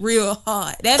it real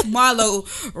hard. That's Marlo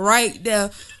right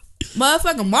there.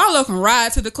 Motherfucking Marlo can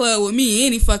ride to the club with me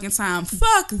any fucking time.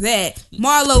 Fuck that.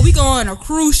 Marlo, we going to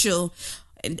Crucial.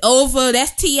 Over,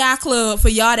 that's T.I. Club for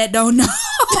y'all that don't know.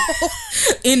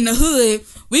 In the hood.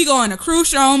 We going to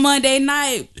Crucial on Monday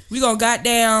night. We gonna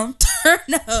goddamn turn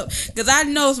up. Cause I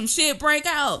know some shit break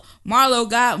out. Marlo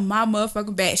got my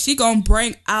motherfucking back. She gonna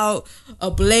bring out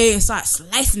a blade and start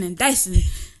slicing and dicing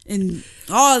and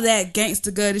all that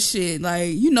gangsta gutter shit.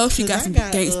 Like, you know, she got some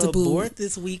gangsta boo. Bored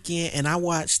this weekend, and I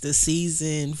watched the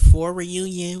season 4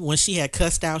 reunion when she had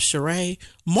cussed out Sheree.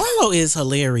 Marlo is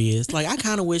hilarious. Like, I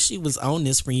kind of wish she was on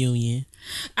this reunion.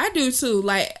 I do too.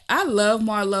 Like, I love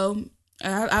Marlo.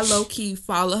 I low key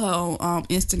follow her on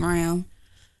Instagram.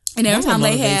 And every time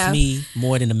they have me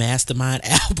more than the Mastermind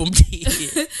album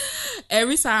did.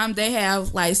 Every time they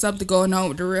have like something going on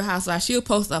with the Real Housewives, she'll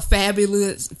post a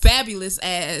fabulous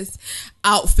ass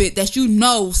outfit that you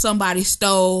know somebody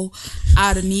stole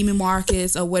out of Neiman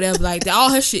Marcus or whatever. Like that,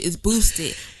 all her shit is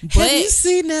boosted. But have you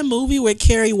seen that movie with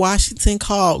Kerry Washington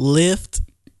called Lift?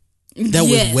 That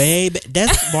was way back.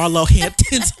 That's Marlo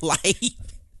Hampton's life.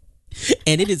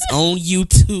 And it is on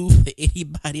YouTube for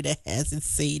anybody that hasn't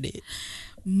seen it.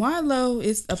 Marlo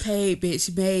is a paid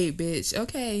bitch, made bitch.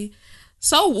 Okay.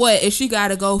 So what if she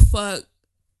gotta go fuck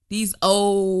these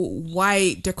old,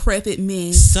 white, decrepit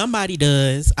men? Somebody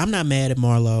does. I'm not mad at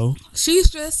Marlo.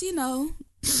 She's just, you know,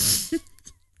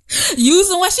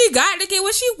 using what she got to get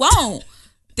what she want.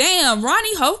 Damn,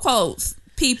 Ronnie Ho quotes,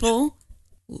 people.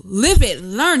 Live it,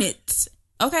 learn it.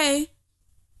 Okay?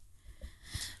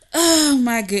 Oh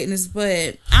my goodness,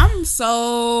 but I'm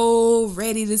so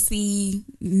ready to see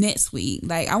next week.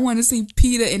 Like, I want to see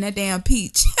Peter in that damn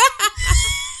peach.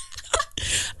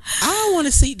 I want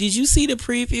to see. Did you see the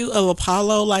preview of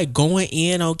Apollo like going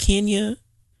in on Kenya?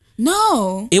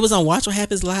 No. It was on Watch What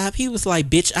Happens Live. He was like,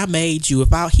 "Bitch, I made you."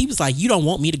 He was like, "You don't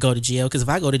want me to go to jail because if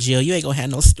I go to jail, you ain't gonna have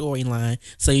no storyline.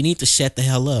 So you need to shut the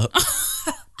hell up."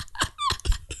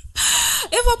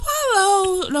 If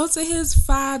Apollo don't take his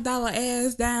 $5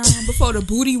 ass down before the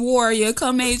booty warrior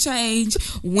come make change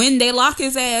when they lock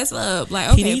his ass up, like,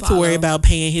 okay, he needs Apollo to worry about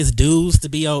paying his dues to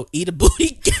be on Eat a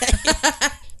Booty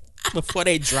game before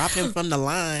they drop him from the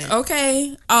line.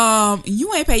 Okay,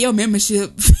 you ain't pay your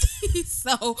membership,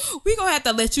 so we gonna have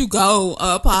to let you go,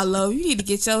 Apollo. You need to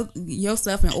get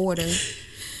yourself in order.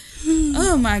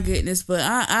 Oh my goodness, but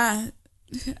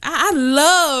I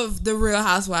love the Real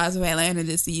Housewives of Atlanta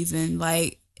this season.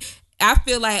 Like, I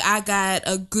feel like I got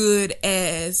a good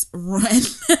ass run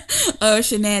of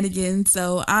shenanigans,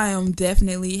 so I am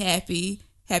definitely happy.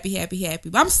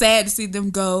 But I'm sad to see them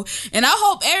go, and I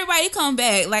hope everybody come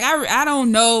back. Like, I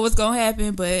don't know what's gonna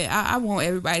happen, but I want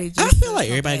everybody to I feel like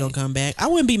everybody gonna come back. I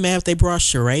wouldn't be mad if they brought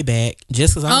Sheree back,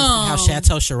 just because I want to see how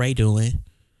Chateau Sheree doing.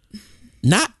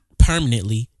 Not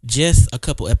permanently, just a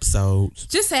couple episodes.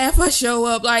 Just have her show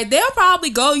up. Like, they'll probably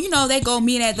go, you know, they go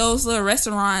meet at those little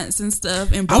restaurants and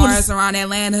stuff and bars around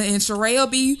Atlanta, and Sheree will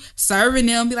be serving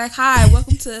them, be like, "Hi,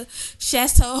 welcome to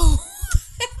Chateau."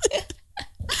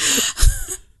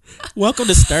 Welcome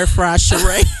to Stir Fry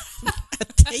Sheree.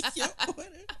 Take your order.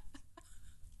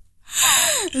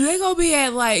 They gonna be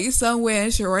at like somewhere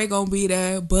and Sheree gonna be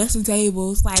there busting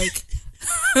tables like,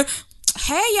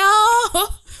 "Hey y'all,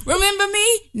 remember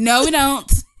me?" "No, we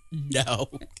don't." No.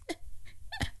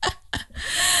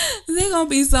 They gonna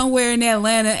be somewhere in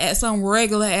Atlanta at some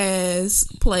regular ass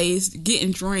place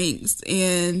getting drinks,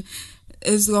 and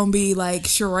it's gonna be like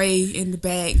Sheree in the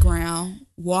background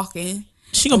walking.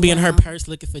 She gonna be in her purse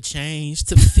looking for change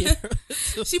to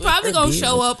She probably gonna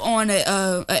show up on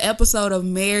a episode of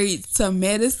Married to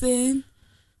Medicine.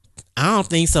 I don't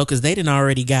think so, because they didn't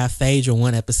already got Phaedra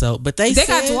one episode, but they said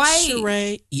got Dwight.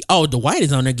 Sheree. Oh, Dwight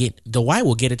is on there. Dwight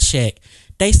will get a check.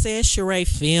 They said Sheree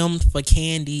filmed for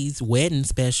Candy's wedding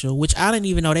special, which I didn't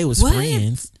even know they was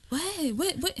friends.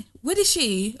 What is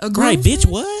she? A right, bitch?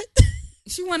 What?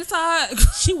 She want to talk?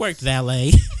 She worked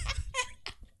valet.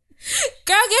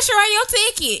 Girl, get Sheree your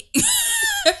ticket.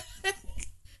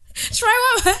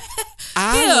 Sheree,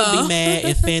 I would be mad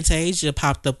if Fantasia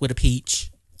popped up with a peach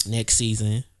next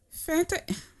season.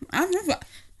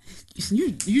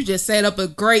 You just set up a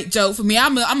great joke for me.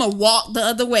 I'm gonna walk the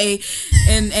other way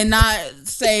and not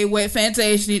say what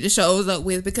Fantasia need to show up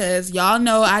with, because y'all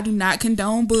know I do not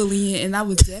condone bullying, and I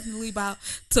was definitely about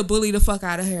to bully the fuck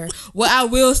out of her. What I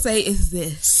will say is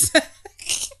this.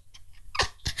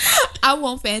 I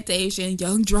want Fantasia and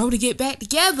Young Dro to get back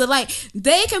together. Like,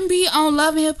 they can be on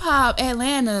Love and Hip Hop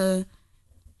Atlanta.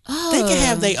 They can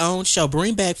have their own show.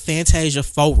 Bring back Fantasia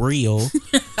for real.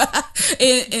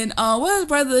 and what is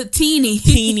brother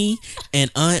Teeny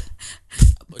and Aunt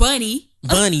Bunny.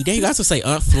 There you got to say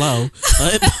Aunt Flo.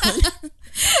 Aunt Bunny.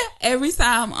 Every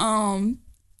time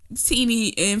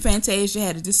Teeny and Fantasia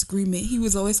had a disagreement, he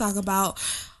was always talking about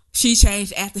she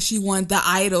changed after she won The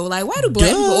Idol. Like, why do black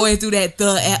people always do that?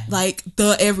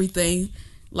 The everything.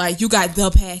 Like, you got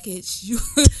the package.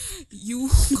 You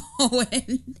go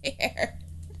in there.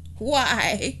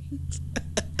 Why?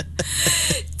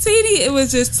 TD, it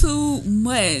was just too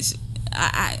much.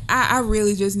 I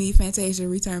really just need Fantasia to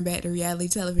return back to reality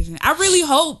television. I really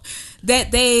hope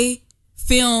that they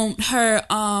filmed her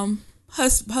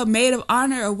her maid of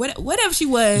honor or whatever she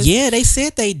was. Yeah, they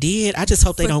said they did. I just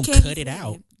hope they don't cut it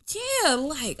out. Yeah,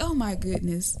 like, oh my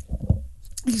goodness.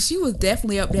 She was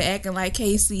definitely up there acting like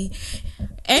Casey.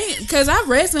 And because I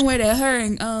read somewhere that her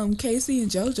and Casey and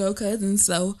JoJo cousins,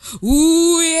 so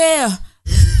ooh yeah.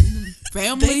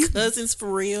 Family. They cousins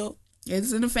for real.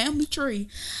 It's in the family tree.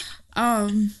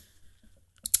 Another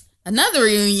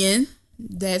reunion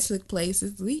that took place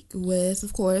this week was,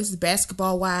 of course,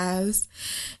 Basketball Wives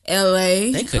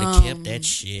LA. They could have kept that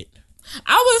shit.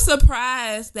 I was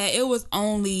surprised that it was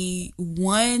only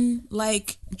one,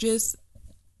 like, just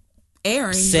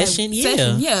airing session.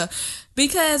 Yeah,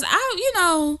 because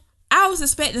I was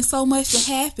expecting so much to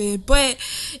happen, but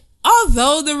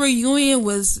although the reunion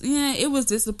was, it was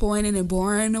disappointing and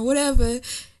boring or whatever,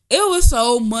 it was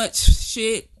so much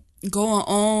shit going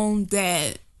on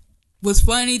that was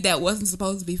funny that wasn't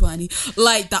supposed to be funny.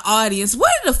 Like, the audience, where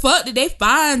the fuck did they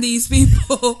find these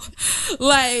people?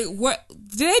 Like, what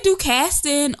did they do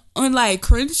casting on, like,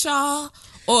 Crenshaw?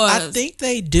 Or I think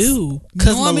they do.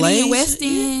 Normandy and West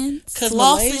End.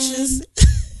 Because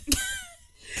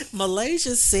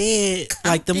Malaysia said,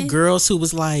 like, them girls who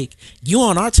was like, you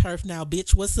on our turf now,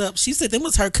 bitch, what's up? She said them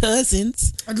was her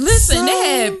cousins. Listen, they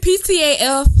had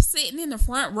PTAF sitting in the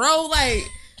front row, like,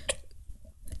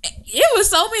 it was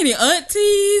so many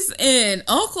aunties and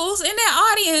uncles in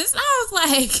that audience. I was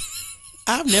like,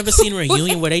 I've never seen a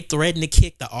reunion where they threatened to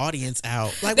kick the audience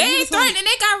out. Like, they ain't threatening,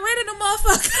 they got rid of the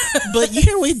motherfucker. But you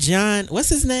hear with John, what's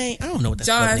his name? I don't know what that's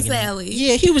John Sally.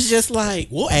 Yeah, he was just like,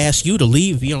 we'll ask you to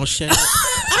leave if you don't shut up.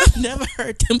 I've never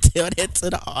heard them tell that to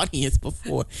the audience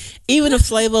before. Even the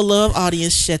Flavor of Love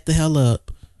audience shut the hell up.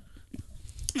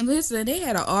 Listen, they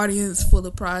had an audience full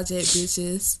of project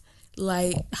bitches.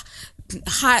 Like,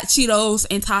 hot Cheetos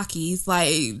and Takis.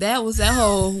 Like, that was that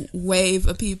whole wave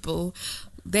of people.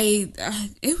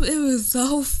 It was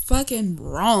so fucking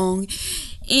wrong.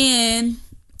 And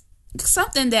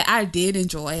something that I did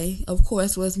enjoy, of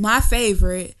course, was my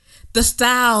favorite, the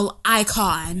style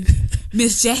icon,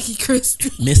 Miss Jackie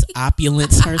Christie. Miss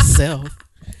Opulence herself.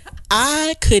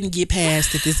 I couldn't get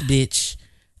past that this bitch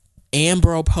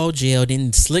Ambro Pro Gel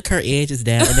didn't slick her edges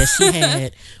down, and that she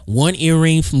had one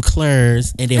earring from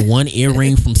Claire's and then one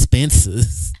earring from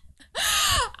Spencer's.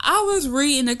 I was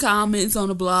reading the comments on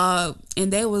the blog,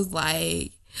 and they was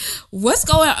like, what's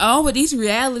going on with these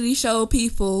reality show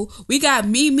people? We got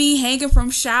Mimi hanging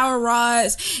from shower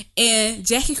rods and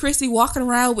Jackie Christie walking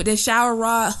around with the shower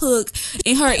rod hook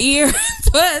in her ear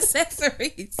for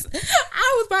accessories.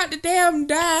 I was about to damn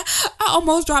die. I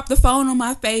almost dropped the phone on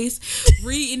my face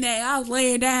reading that. I was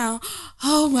laying down.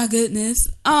 Oh my goodness.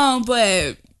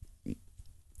 But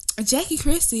Jackie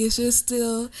Christie is just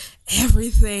still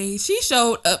everything. She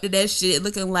showed up to that shit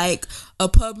looking like a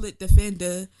public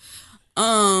defender.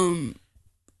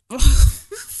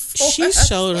 She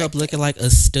showed up looking like a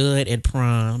stud at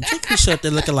prom. Jackie showed up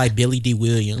there looking like Billy D.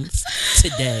 Williams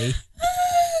today.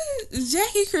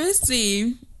 Jackie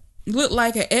Christie looked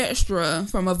like an extra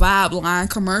from a Vibe Line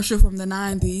commercial from the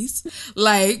 90s.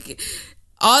 Like,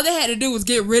 all they had to do was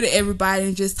get rid of everybody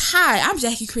and just, hi, I'm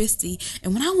Jackie Christie,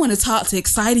 and when I want to talk to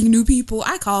exciting new people,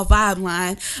 I call Vibe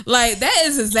Line. Like, that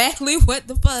is exactly what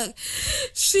the fuck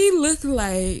she looked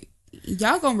like.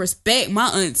 Y'all gonna respect my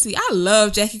auntie. I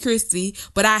love Jackie Christie,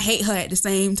 but I hate her at the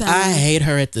same time. I hate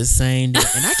her at the same time,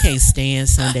 and I can't stand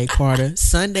Sunday Carter.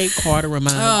 Sunday Carter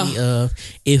reminds me of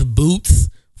if Boots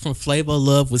from Flavor of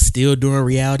Love was still doing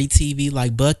reality TV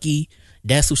like Bucky,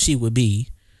 that's who she would be.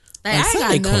 Like,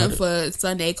 I ain't got nothing for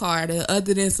Sunday Carter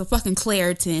other than some fucking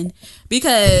Claritin,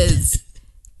 because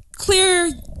clear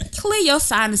your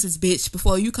sinuses, bitch,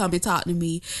 before you come and talk to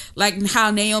me. Like how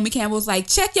Naomi Campbell was like,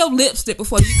 check your lipstick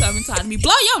before you come and talk to me.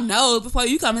 Blow your nose before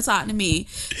you come and talk to me.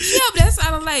 Yep, that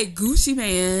sounded like Gucci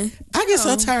Man. I get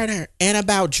so tired of her. And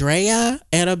about Drea,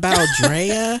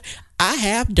 I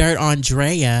have dirt on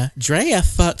Drea. Drea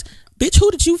fucked. Bitch,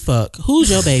 who did you fuck? Who's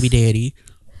your baby daddy?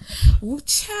 Well,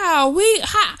 child,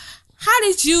 how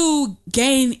did you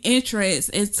gain entrance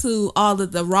into all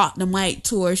of the Rock the Mic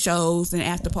tour shows and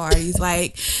after parties?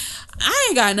 Like, I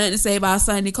ain't got nothing to say about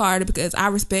Sunday Carter because I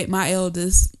respect my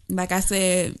elders. Like I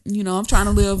said, I'm trying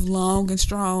to live long and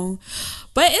strong.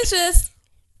 But it's just,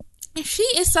 she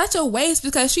is such a waste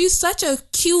because she's such a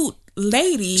cute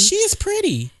lady. She is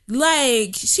pretty.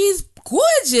 Like, she's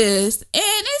gorgeous. And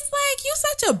it's like, you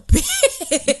such a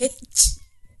bitch.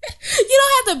 You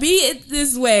don't be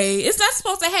this way. It's not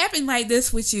supposed to happen like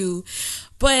this with you.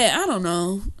 But I don't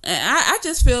know. I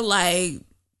just feel like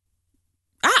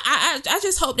I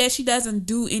just hope that she doesn't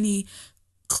do any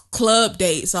club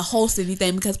dates or host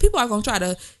anything, because people are gonna try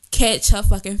to catch her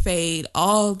fucking fade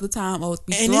all the time or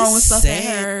be throwing stuff at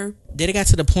her. Then it got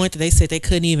to the point that they said they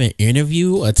couldn't even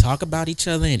interview or talk about each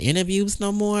other in interviews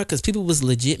no more, because people was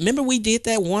legit. Remember we did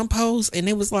that one post and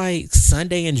it was like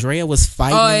Sunday and Drea was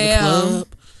fighting in the club.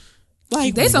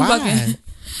 Like, they some why? fucking,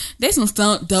 they some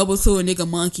stunt double to a nigga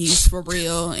monkeys for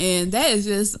real, and that is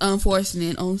just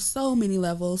unfortunate on so many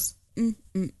levels.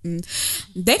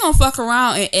 They gonna fuck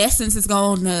around, and Essence is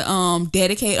gonna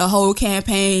dedicate a whole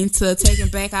campaign to taking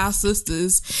back our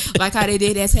sisters, like how they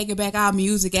did that Taking Back Our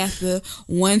Music after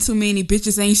One Too Many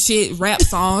Bitches Ain't Shit rap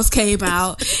songs came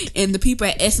out, and the people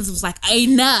at Essence was like,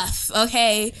 enough,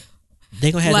 okay?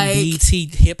 They gonna have like, the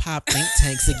BET hip hop think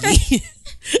tanks again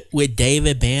with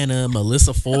David Banner,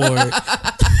 Melissa Ford.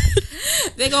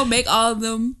 They gonna make all of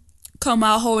them come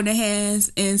out holding their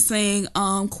hands and sing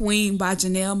Queen by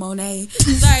Janelle Monáe.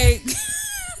 Like,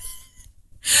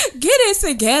 get it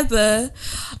together.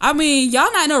 I mean,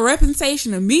 y'all not no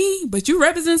representation of me, but you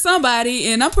represent somebody,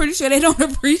 and I'm pretty sure they don't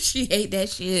appreciate that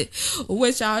shit.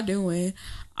 What y'all doing?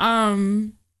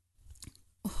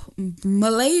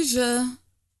 Malaysia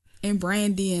and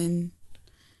Brandy and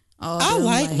all I them,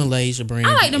 like Malaysia, Brandy,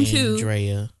 I like them and too.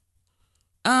 Drea.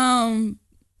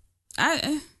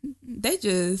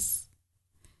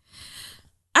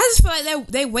 I just feel like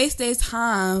they waste their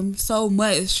time so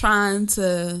much trying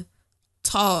to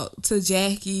talk to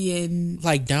Jackie and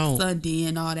like Sunday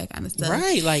and all that kind of stuff.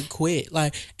 Right, like quit.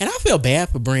 Like, and I feel bad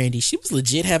for Brandy. She was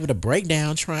legit having a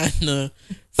breakdown trying to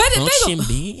function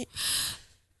being.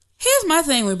 Here's my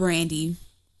thing with Brandy.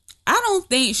 I don't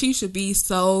think she should be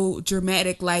so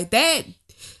dramatic like that.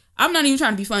 I'm not even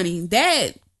trying to be funny.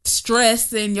 That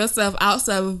stressing yourself out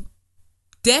so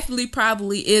definitely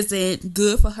probably isn't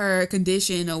good for her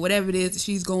condition or whatever it is that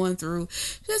she's going through.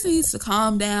 She just needs to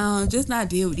calm down, just not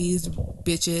deal with these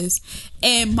bitches.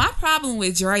 And my problem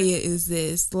with Drea is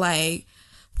this, like,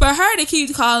 for her to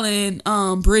keep calling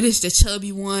British the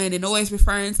chubby one and always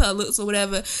referring to her looks or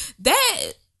whatever,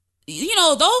 that, you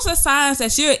know, those are signs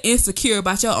that you're insecure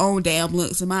about your own damn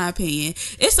looks, in my opinion.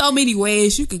 It's so many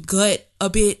ways you could gut a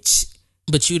bitch.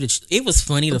 But it was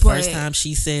funny the first time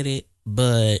she said it,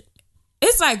 but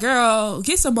it's like, girl,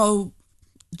 get some more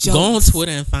jokes. Go on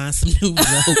Twitter and find some new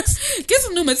jokes. Get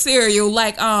some new material.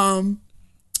 Like,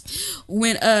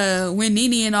 when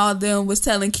Nene and all them was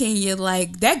telling Kenya,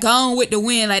 like, that Gone with the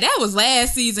Wind, like, that was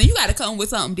last season. You got to come with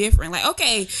something different. Like,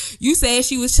 okay, you said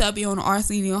she was chubby on the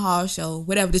Arsenio Hall show,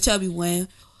 whatever, the chubby one.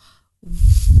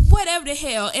 Whatever the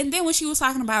hell. And then when she was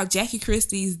talking about Jackie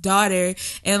Christie's daughter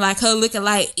and, like, her looking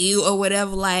like ew or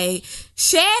whatever, like,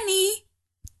 Shani,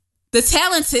 the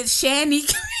talented Shani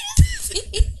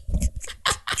Christie.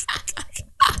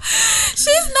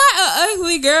 She's not an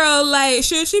ugly girl. Like,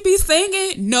 should she be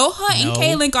singing? No, her and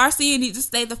Kaylin Garcia need to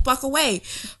stay the fuck away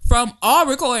from all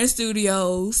recording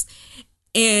studios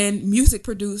and music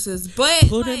producers. But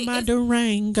put in my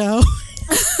Durango.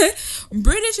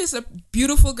 British is a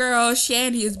beautiful girl.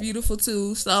 Shani is beautiful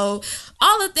too. So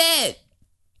all of that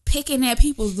picking at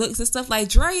people's looks and stuff, like,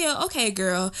 Drea, okay,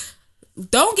 girl,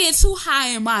 don't get too high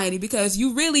and mighty, because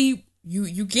you really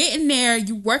you get in there,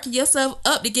 you working yourself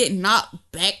up to get knocked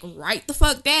back right the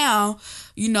fuck down.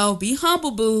 You know, be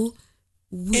humble, boo.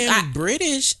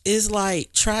 British is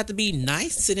like tried to be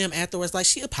nice to them afterwards. Like,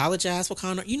 she apologized for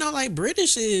Connor. You know, like,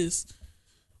 British is,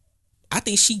 I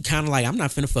think she kind of like, I'm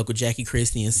not finna fuck with Jackie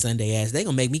Christie and Sunday ass. They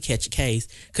gonna make me catch a case.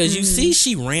 Because you see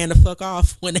she ran the fuck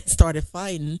off when they started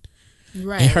fighting.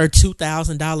 Right. In her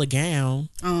 $2,000 gown.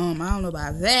 I don't know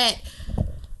about that.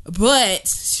 But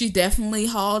she definitely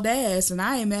hauled ass, and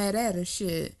I ain't mad at her.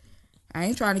 Shit, I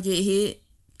ain't trying to get hit.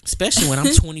 Especially when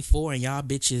I'm 24 and y'all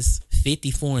bitches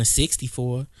 54 and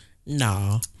 64.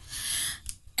 Nah.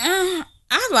 I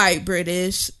like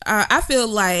British. I feel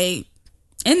like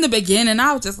in the beginning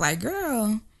I was just like,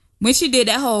 girl, when she did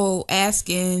that whole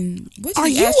asking, are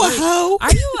you a hoe?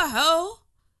 Are you a hoe?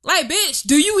 Like, bitch,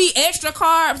 do you eat extra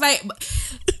carbs? Like,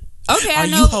 okay, I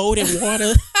know. Are you holding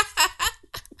water?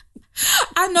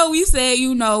 I know we said,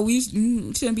 you know, we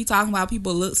shouldn't be talking about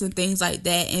people's looks and things like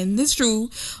that, and it's true.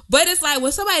 But it's like,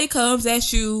 when somebody comes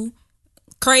at you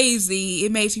crazy,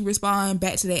 it makes you respond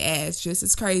back to their ass just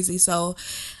as crazy. So,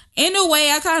 in a way,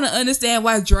 I kind of understand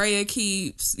why Drea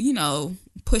keeps, you know,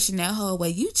 pushing that whole way,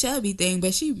 you chubby thing,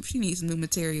 but she needs some new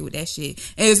material with that shit,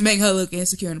 and it's making her look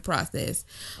insecure in the process.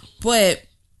 But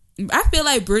I feel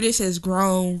like British has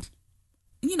grown,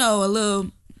 you know, a little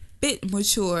bit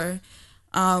mature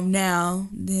now.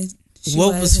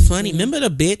 What was funny? Remember the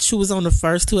bitch who was on the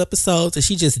first 2 episodes and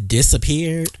she just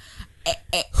disappeared?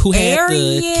 Who had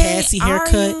the Cassie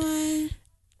haircut?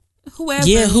 Whoever.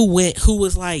 Yeah, who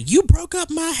was like, you broke up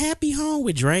my happy home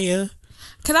with Drea.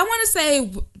 Cause I want to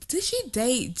say, did she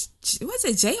date? Was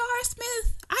it J.R.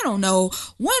 Smith? I don't know.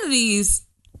 One of these.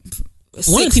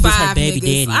 One of the people's her baby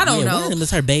niggas. daddy. I don't know. One of them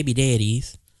is her baby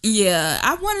daddies. Yeah,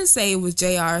 I want to say it was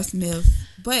J.R. Smith,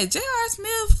 but J.R.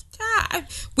 Smith,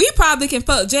 we probably can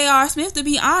fuck J.R. Smith, to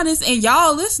be honest, and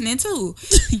y'all listening too.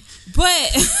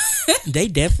 But they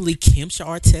definitely Kim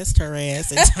Artest her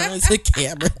ass in terms of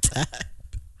camera time.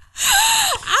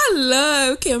 I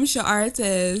love Kim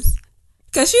Artest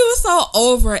because she was so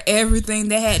over everything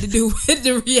that had to do with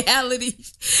the reality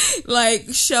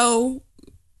show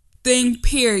thing,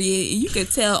 period. You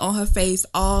could tell on her face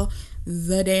all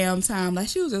the damn time. Like,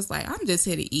 she was just like, I'm just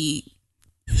here to eat.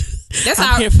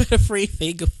 I'm here for the free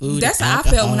finger food. That's how I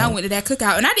felt when I went to that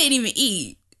cookout. And I didn't even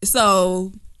eat.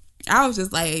 So I was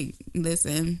just like,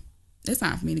 listen, it's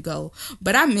time for me to go.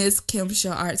 But I miss Kim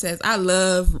Artest. I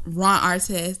love Ron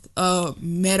Artest,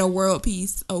 Meta World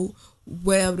Peace, or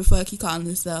whatever the fuck he calling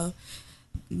himself.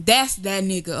 That's that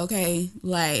nigga, okay?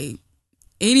 Like,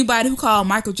 anybody who called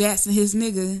Michael Jackson his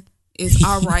nigga is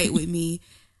all right with me.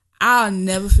 I'll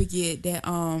never forget that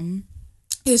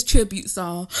his tribute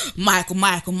song, Michael,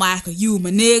 you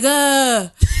my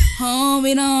nigga.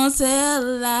 Homie, don't tell a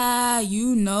lie.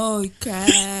 You know you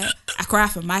cried. I cry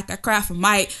for Mike.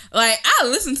 Like, I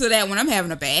listen to that when I'm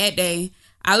having a bad day.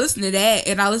 I listen to that,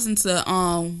 and I listen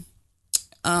to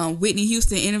Whitney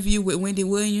Houston interview with Wendy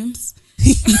Williams.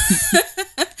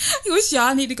 Which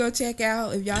y'all need to go check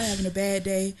out if y'all having a bad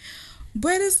day.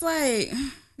 But it's like,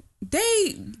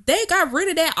 they got rid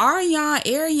of that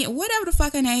Aryan, whatever the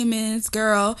fuck her name is,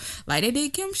 girl. Like, they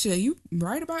did Kim Shea. You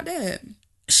right about that.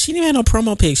 She didn't have no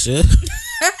promo picture.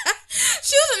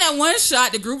 She was in that one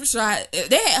shot, the group shot.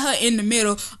 They had her in the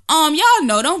middle. Y'all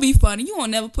know, don't be funny. You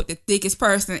won't never put the thickest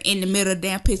person in the middle of the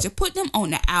damn picture. Put them on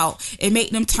the out and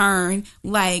make them turn.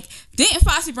 Like, didn't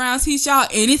Foxy Brown teach y'all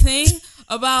anything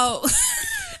about...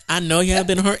 I know you have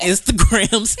been on her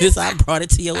Instagram since I brought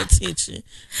it to your attention.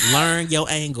 Learn your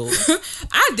angle.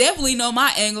 I definitely know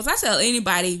my angles. I tell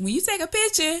anybody, when you take a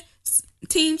picture,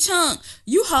 Team Chunk,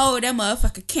 you hold that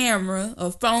motherfucking camera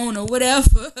or phone or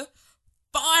whatever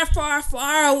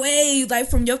far away, like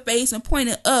from your face, and point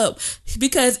it up.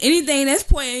 Because anything that's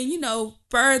pointing,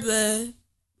 further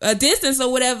a distance or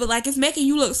whatever, like, it's making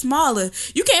you look smaller.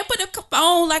 You can't put the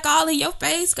phone like all in your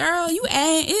face, girl. You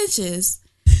adding inches.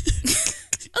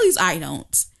 At least I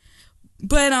don't.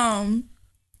 But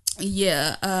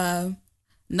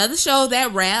another show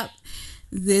that wrapped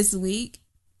this week.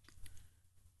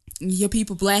 Your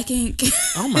people, Black Ink.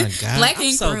 Oh my god, Black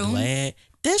Ink so Room. Glad.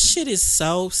 That shit is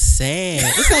so sad.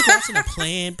 It's like watching a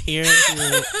Planned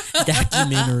Parenthood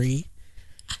documentary.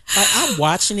 Like, I'm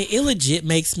watching it. It legit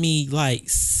makes me like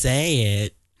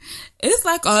sad. It's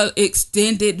like a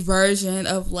extended version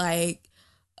of like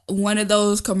one of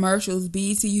those commercials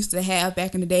BET used to have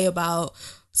back in the day about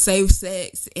safe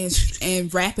sex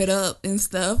and wrap it up and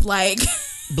stuff. Like,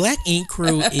 Black Ink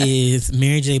Crew is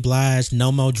Mary J. Blige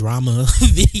No More Drama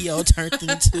video turned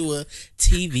into a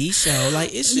TV show.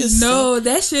 Like, it's just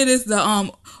that shit is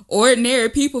the Ordinary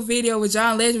People video with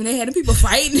John Legend. They had the people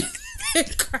fighting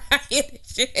and crying and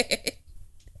shit.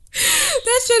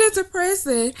 That shit is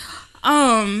depressing.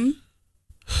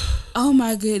 Oh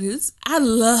my goodness, I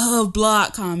love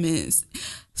blog comments.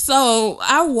 So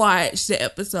I watched the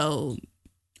episode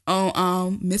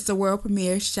on Mr. World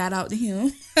Premiere. Shout out to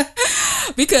him.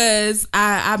 Because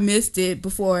I missed it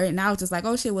before, and I was just like,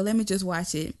 oh shit, well, let me just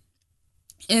watch it.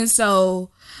 And so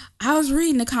I was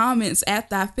reading the comments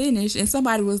after I finished, and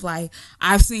somebody was like,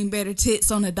 I've seen better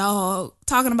tits on a dog,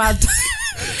 talking about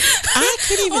I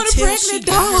couldn't even tell she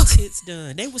got her tits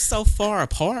done. They were so far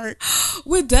apart.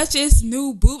 With Duchess'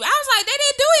 new boob. I was like, they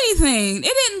didn't do anything.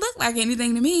 It didn't look like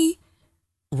anything to me.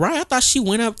 Right, I thought she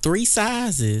went up 3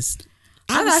 sizes.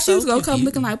 I thought she was gonna come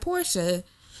looking like Porsha.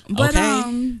 But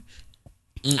okay.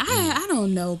 I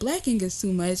don't know. Black Ink is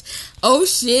too much. Oh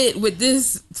shit! With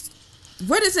this,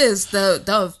 what is this?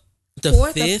 The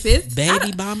fourth, fifth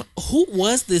baby mama. Who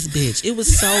was this bitch? It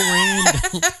was so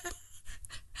random.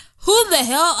 Who the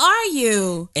hell are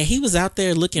you? And he was out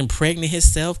there looking pregnant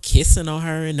himself, kissing on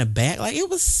her in the back. Like, it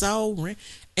was so random.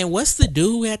 And what's the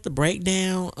dude who had the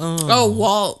breakdown?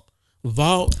 Walt.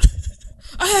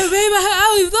 I had a baby. I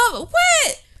always love it.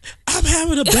 What? I'm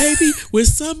having a baby with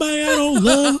somebody I don't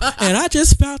love, and I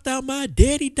just found out my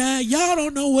daddy died. Y'all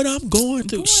don't know what I'm going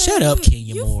through. Boy, shut up,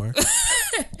 Kenya Moore.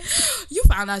 You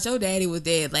found out your daddy was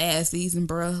dead last season,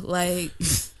 bro. Like,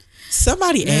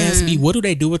 Somebody asked me, what do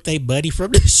they do with their buddy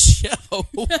from the show?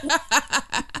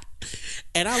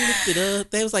 And I looked it up.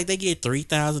 They was like, they get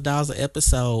 $3,000 an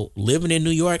episode living in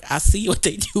New York. I see what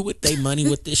they do with their money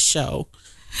with this show.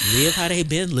 Live how they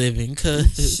been living,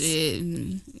 cause shit.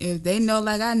 If they know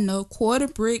like I know, quarter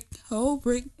brick, whole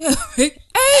brick,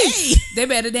 hey, they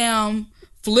better damn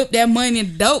flip that money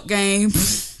in the dope game.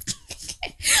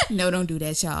 No, don't do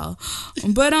that, y'all.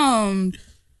 But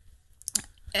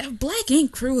Black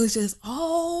Ink Crew is just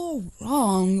all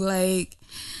wrong. Like,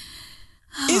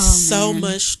 it's so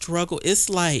much struggle. It's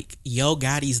like Yo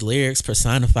Gotti's lyrics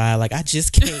personified. Like, I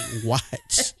just can't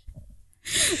watch.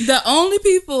 The only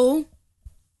people,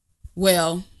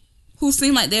 well, who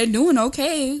seem like they're doing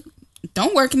okay,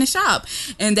 don't work in the shop,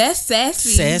 and that's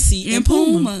Sassy and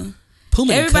Puma.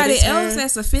 Everybody else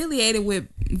that's affiliated with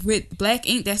Black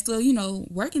Ink that's still, you know,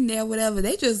 working there, whatever,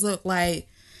 they just look like,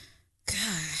 God,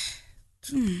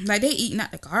 like they eating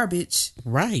out the garbage.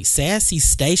 Right. Sassy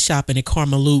stay shopping at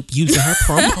Karma Loop using her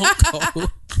promo code.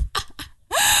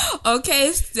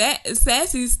 Okay,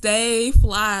 Sassy stay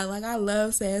fly. Like, I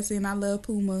love Sassy and I love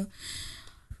Puma.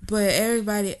 But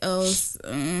everybody else,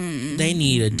 they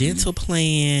need a dental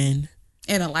plan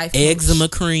and a life coach. Eczema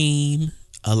cream,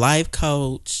 a life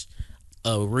coach,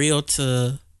 a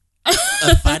realtor,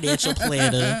 a financial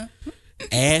planner,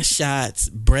 ass shots,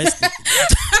 breast.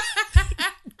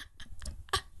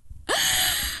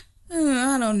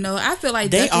 I don't know. I feel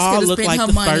like they all look like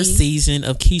the first season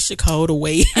of Keisha Cole the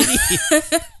way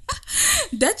it is.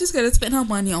 That just could have spent her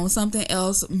money on something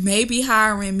else. Maybe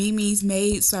hiring Mimi's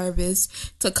maid service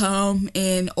to come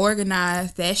and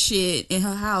organize that shit in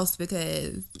her house,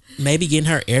 because maybe getting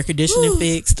her air conditioning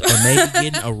fixed, or maybe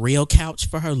getting a real couch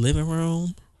for her living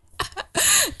room.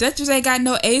 That just ain't got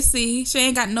no AC. She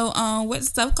ain't got no what's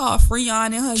stuff called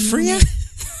Freon in her unit.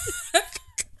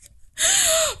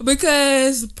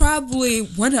 Because probably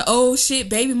one of the old shit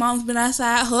baby mom's been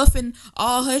outside huffing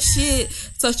all her shit,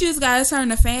 so she just gotta turn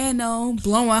the fan on,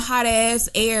 blowing hot ass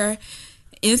air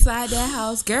inside that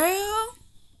house. Girl,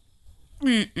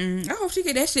 I hope she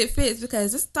get that shit fixed,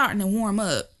 because it's starting to warm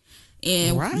up,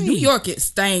 and New York is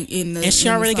stank in the. And she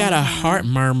already got a heart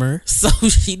murmur, so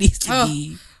she needs to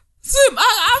be.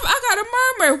 I got a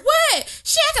murmur. What?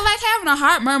 She acting like having a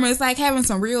heart murmur is like having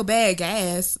some real bad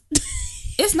gas.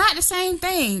 It's not the same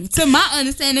thing, to my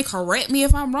understanding. Correct me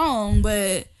if I'm wrong,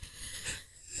 but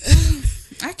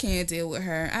I can't deal with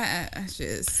her.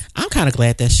 I'm kind of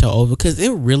glad that show over, because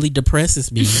it really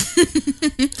depresses me.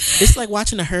 It's like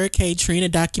watching a Hurricane Trina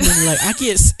documentary. Like, I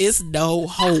guess it's no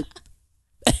hope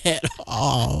at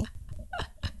all.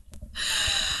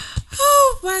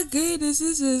 Oh my goodness,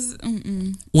 this is.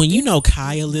 When you know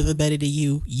Kaya living better than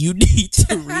you, you need to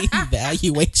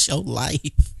reevaluate your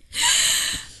life.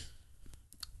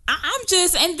 I'm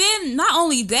just, and then not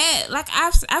only that, like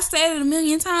I've said it a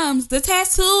million times, the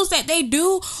tattoos that they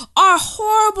do are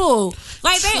horrible.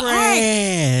 Like, they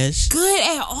aren't good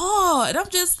at all. And I'm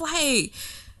just like,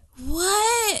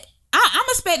 what? I'm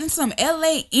expecting some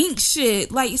LA Ink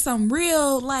shit, like some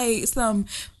real, like some,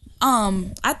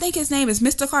 I think his name is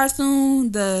Mr.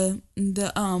 Cartoon, the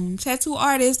tattoo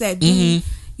artist that do,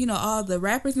 you know, all the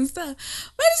rappers and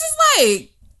stuff. But it's just like,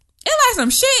 it's like some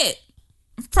shit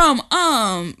from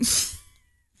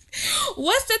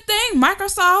what's the thing?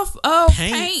 Microsoft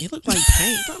Paint. It looked like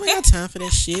Paint. Don't got time for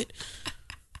that shit.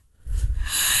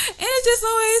 And it's just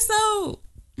always so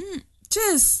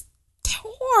just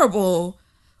horrible.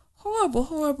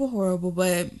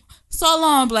 But so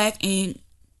long, Black Ink.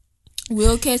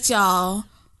 We'll catch y'all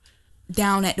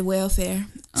down at the welfare.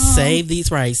 Save these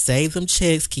rights. Save them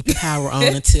checks. Keep the power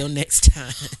on until next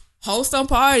time. Host some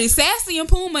parties. Sassy and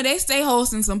Puma, they stay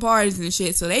hosting some parties and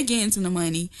shit, so they get into the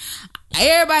money.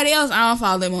 Everybody else, I don't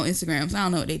follow them on Instagram, so I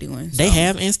don't know what they doing. So. They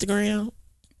have Instagram?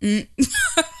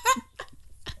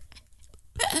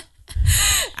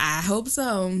 I hope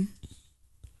so.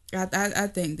 I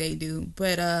think they do.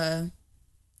 But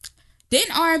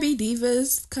didn't R&B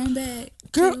Divas come back?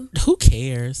 Girl, too? Who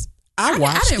cares? I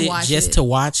watched it just to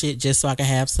watch it, just so I could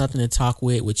have something to talk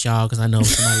with y'all, because I know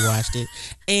somebody watched it.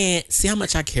 And see how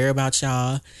much I care about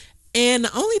y'all. And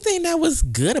the only thing that was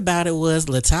good about it was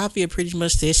Latavia pretty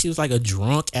much said she was like a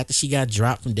drunk after she got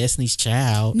dropped from Destiny's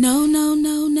Child. No.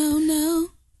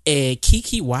 And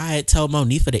Kiki Wyatt told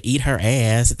Monifa to eat her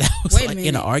ass. That was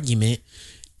in an argument.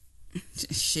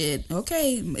 Shit.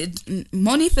 Okay.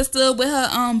 Monifa still with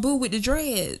her boo with the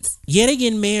dreads. Yeah, they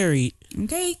getting married.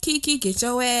 Okay, Kiki, get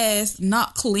your ass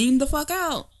not clean the fuck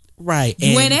out. Right.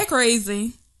 You ain't that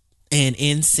crazy. And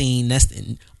in scene,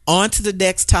 on to the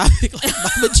next topic, like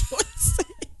Mama Joy said.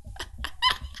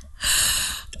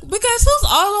 Because who's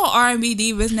all on R&B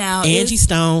divas now? Angie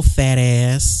Stone, fat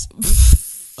ass.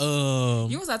 You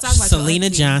want to talk about Selena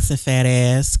Johnson, fat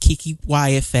ass. Kiki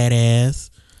Wyatt, fat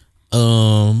ass.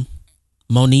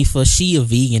 Monifa, she a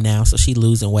vegan now, so she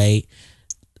losing weight.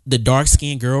 The dark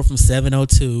skinned girl from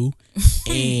 702,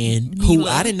 and who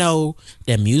I didn't know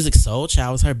that Music Soul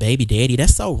Child was her baby daddy.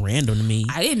 That's so random to me.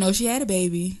 I didn't know she had a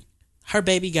baby. Her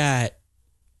baby got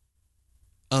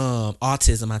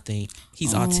autism, I think.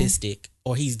 He's autistic,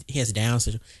 or he has Down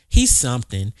syndrome. He's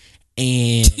something.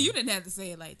 And you didn't have to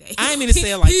say it like that. I didn't mean to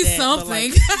say it like he's that. Something.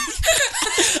 Like,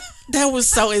 that was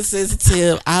so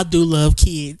insensitive. I do love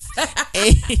kids.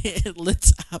 And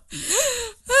let's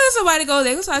somebody go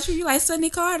there, so I treat you like Sonny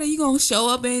Carter. You gonna show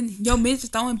up and your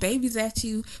midget throwing babies at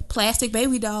you, plastic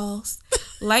baby dolls,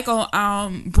 like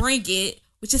on Bring It,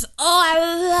 which is I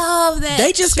love that.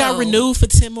 They just got renewed for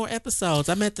 10 more episodes.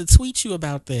 I meant to tweet you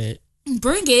about that.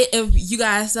 Bring It, if you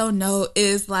guys don't know,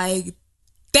 is like,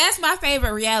 that's my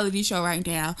favorite reality show right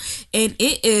now, and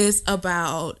it is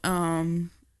about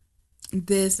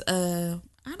this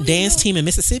dance team in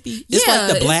Mississippi. It's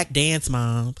like the Black Dance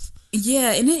Moms.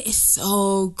 Yeah, and it is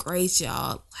so great,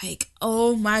 y'all. Like,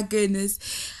 oh my goodness,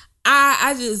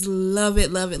 I just love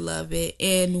it.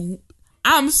 And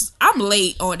I'm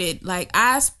late on it. Like,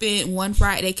 I spent one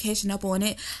Friday catching up on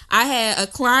it. I had a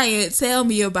client tell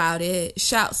me about it.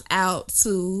 Shouts out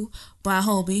to my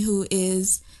homie who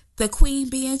is the queen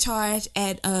bee in charge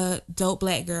at Dope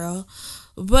Black Girl.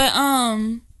 But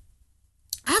I'm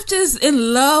just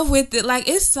in love with it. Like,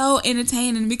 it's so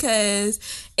entertaining because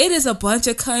it is a bunch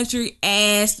of country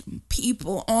ass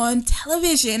people on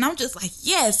television. I'm just like,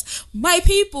 yes, my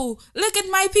people. Look at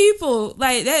my people.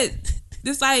 Like that.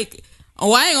 It's like,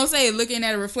 oh, I ain't gonna say looking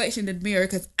at a reflection in the mirror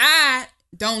because I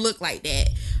don't look like that.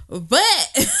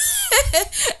 But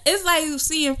it's like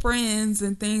seeing friends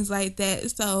and things like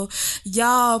that. So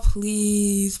y'all,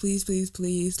 please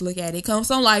look at it. It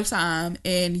comes on Lifetime,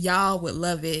 and y'all would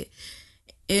love it.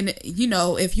 And you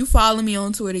know, if you follow me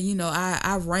on Twitter, you know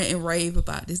I rant and rave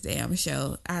about this damn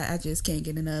show. I just can't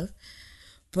get enough.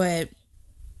 But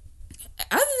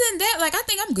other than that, like, I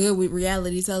think I'm good with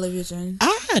reality television.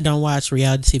 I don't watch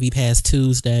reality TV past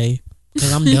Tuesday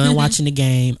because I'm done watching the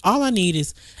game. All I need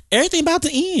is everything about to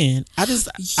end. I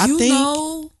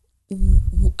think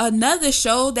another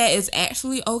show that is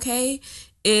actually okay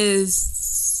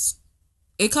is,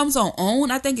 it comes on OWN.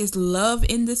 I think it's Love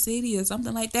in the City or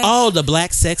something like that. Oh, the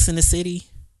Black Sex in the City.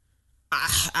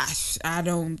 I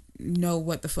don't know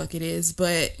what the fuck it is,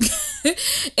 but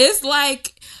it's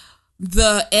like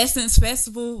the Essence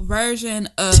Festival version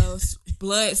of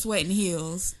Blood, Sweat, and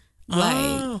Heels.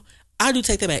 Like, I do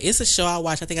take that back. It's a show I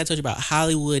watch. I think I told you about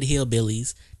Hollywood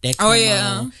Hillbillies. That come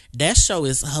on. That show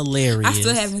is hilarious. I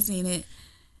still haven't seen it.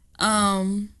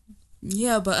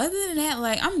 Yeah, but other than that,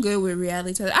 like, I'm good with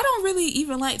reality television. I don't really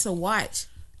even like to watch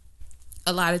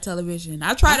a lot of television.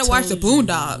 I tried to watch the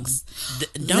Boondocks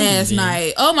last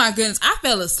night. Oh my goodness, I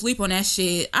fell asleep on that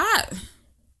shit.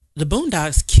 The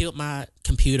Boondocks killed my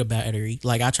computer battery.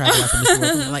 Like, I tried to watch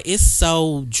it. Like, it's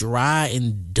so dry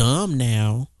and dumb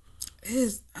now.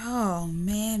 Oh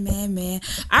man.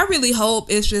 I really hope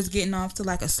it's just getting off to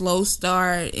like a slow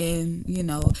start, and you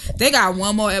know, they got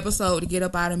one more episode to get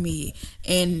up out of me.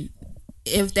 And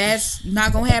if that's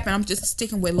not gonna happen, I'm just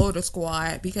sticking with Loader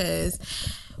Squad, because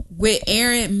with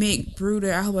Aaron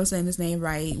McBruder, I hope I'm saying his name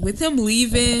right, with him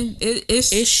leaving, it's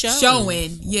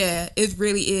showing. Yeah, it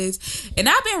really is. And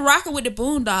I've been rocking with the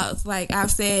Boondocks, like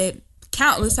I've said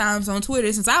countless times on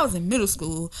Twitter since I was in middle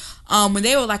school, when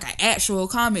they were like an actual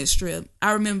comic strip.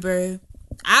 I remember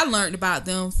I learned about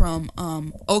them from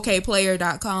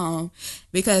okplayer.com,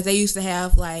 because they used to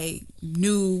have like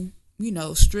new, you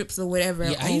know, strips or whatever.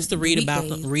 Yeah, I used to read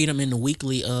them in the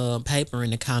weekly paper in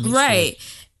the comic right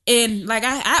strip. And like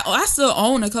I still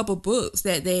own a couple books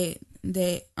that they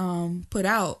put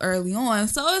out early on.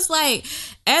 So it's like,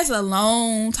 as a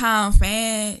long time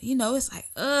fan, you know, it's like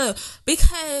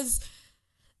because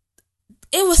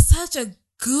it was such a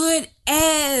good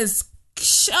ass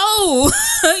show.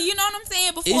 You know what I'm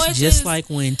saying? Before it's just like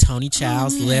when Tony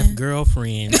Childs left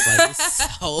Girlfriends. Like,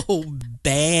 it's so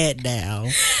bad now.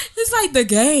 It's like The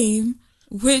Game,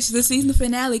 which the season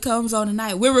finale comes on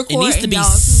tonight. We're recording. It needs to be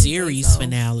series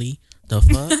finale. The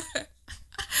fuck?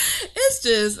 It's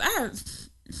just,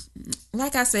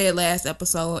 like I said last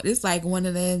episode, it's like one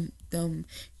of them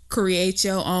create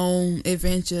your own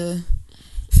adventure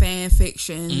fan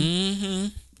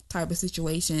fiction type of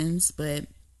situations. But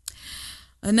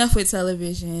enough with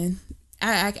television.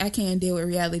 I can't deal with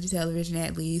reality television,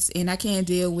 at least, and I can't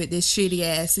deal with this shitty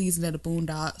ass season of the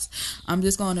Boondocks. I'm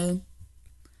just gonna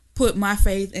put my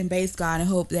faith in base God and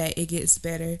hope that it gets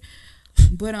better.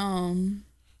 But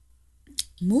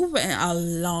moving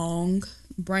along,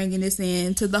 bringing this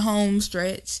into the home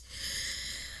stretch.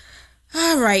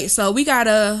 All right, so we got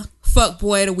a fuck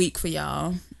boy of the week for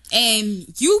y'all. And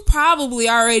you probably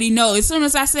already know, as soon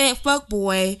as I said fuck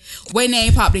boy, what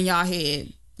name popped in y'all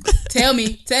head? Tell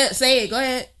me. Say it. Go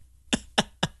ahead.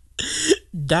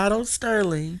 Donald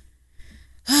Sterling.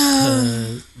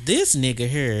 This nigga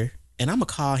here, and I'm going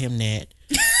to call him that.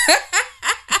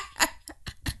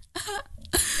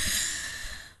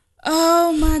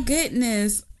 Oh my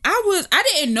goodness. I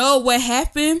didn't know what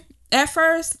happened at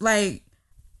first. Like,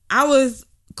 I was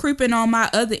creeping on my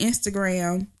other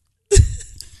Instagram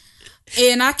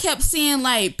and I kept seeing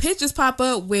like pictures pop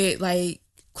up with like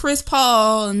Chris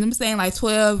Paul and them saying like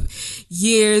 12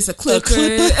 years a clipper. And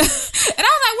I was like,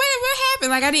 what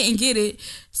happened? Like, I didn't get it.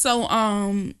 So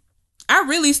I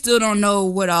really still don't know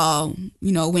what all,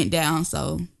 went down.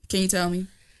 So can you tell me?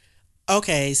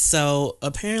 Okay, so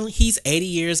apparently he's 80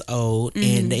 years old,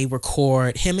 and they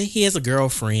record him, and he has a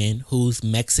girlfriend who's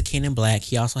Mexican and black.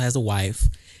 He also has a wife.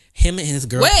 Him and his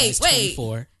girlfriend is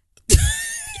 24.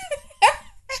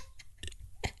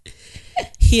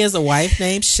 He has a wife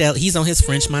named Shelly. He's on his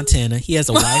French Montana. He has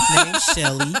a wife named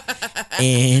Shelly,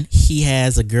 and he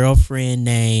has a girlfriend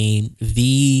named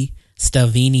V.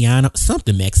 Staviniano,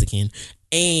 something Mexican.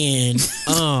 And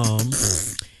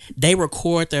they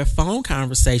record their phone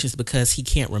conversations because he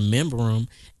can't remember them.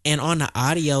 And on the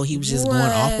audio, he was just going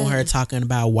off on her, talking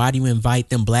about, why do you invite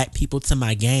them black people to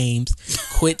my games?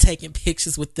 Quit taking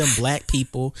pictures with them black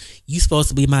people. You supposed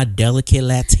to be my delicate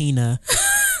Latina.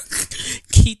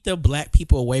 Keep the black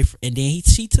people away from. And then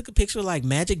she took a picture of like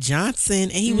Magic Johnson,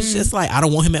 and he was just like, I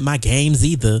don't want him at my games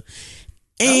either.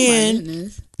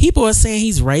 And people are saying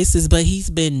he's racist, but he's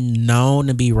been known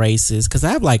to be racist. Because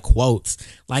I have like quotes.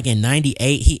 Like in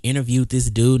 98, he interviewed this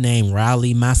dude named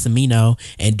Riley Massimino.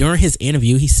 And during his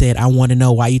interview, he said, I want to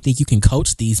know why you think you can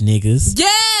coach these niggas.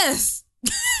 Yes!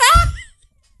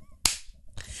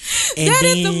 That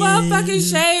is the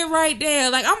motherfucking shade right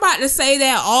there. Like, I'm about to say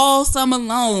that all summer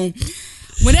long.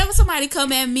 Whenever somebody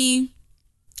come at me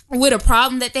with a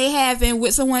problem that they having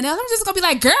with someone else, I'm just going to be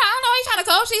like, girl, I don't know, you trying to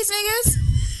coach these niggas?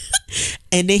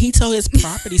 And then he told his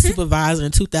property supervisor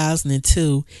in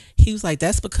 2002, he was like,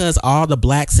 that's because all the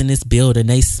blacks in this building,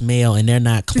 they smell and they're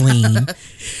not clean.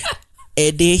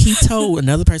 And then he told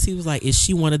another person, he was like, is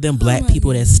she one of them black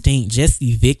people that stink? Just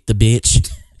evict the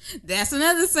bitch. That's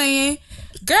another saying.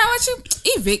 Girl, what you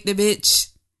evict the bitch?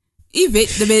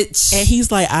 Evict the bitch. And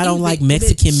he's like, I don't like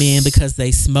Mexican men because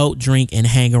they smoke, drink, and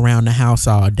hang around the house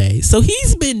all day. So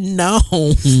he's been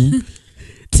known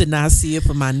to not see it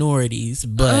for minorities,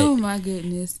 but oh my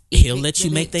goodness, he'll let you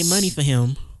make their money for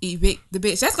him. Evict the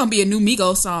bitch. That's gonna be a new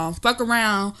Migos song. Fuck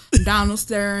around, Donald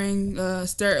Sterling,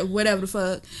 whatever the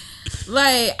fuck.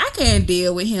 Like, I can't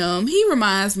deal with him. He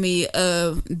reminds me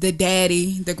of the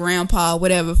daddy, the grandpa,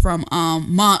 whatever from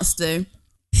Monster.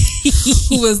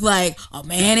 Who was like, a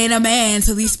man ain't a man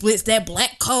till he splits that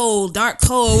black coal, dark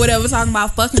coal, whatever, talking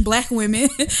about fucking black women.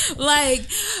 Like,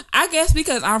 I guess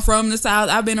because I'm from the South,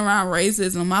 I've been around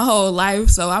racism my whole life,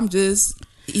 so I'm just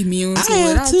immune to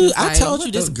it. I too. I like, told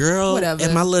you this girl whatever.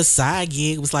 at my little side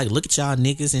gig was like, look at y'all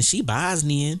niggas, and she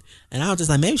Bosnian, and I was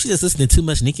just like, maybe she just listening to too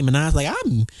much Nicki Minaj. Like,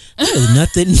 there's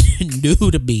nothing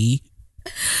new to be.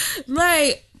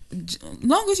 Like,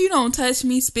 long as you don't touch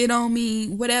me, spit on me,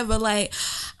 whatever, like,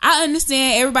 I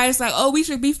understand everybody's like, oh, we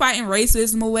should be fighting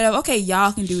racism or whatever. Okay,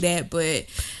 y'all can do that, but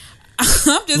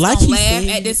I'm just like gonna laugh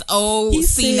at this old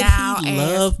senile. He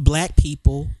loved black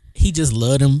people. He just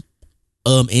loved them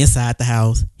inside the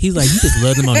house. He's like, you just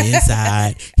love them on the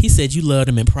inside. He said you love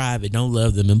them in private, don't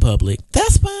love them in public.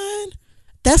 That's fine.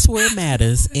 That's where it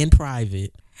matters, in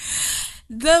private.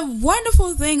 The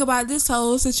wonderful thing about this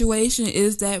whole situation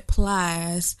is that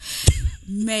Plies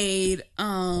made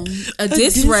a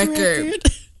diss record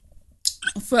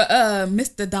for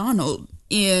Mr. Donald,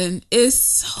 and it's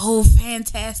so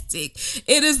fantastic.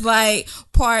 It is like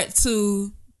part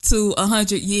 2 to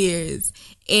 100 years.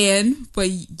 And for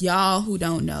y'all who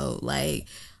don't know, like,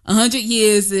 100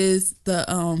 Years is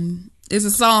is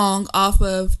a song off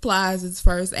of Plies'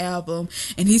 first album,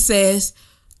 and he says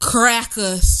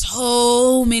cracker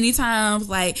so many times.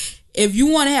 Like, if you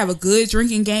want to have a good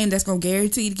drinking game that's gonna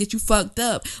guarantee to get you fucked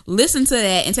up, listen to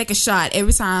that and take a shot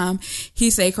every time he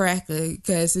say cracker,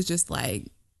 because it's just like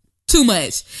too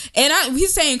much. And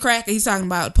he's saying cracker, he's talking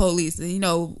about police.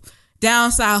 And,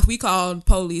 down south we call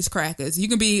police crackers. You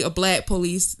can be a black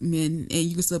policeman and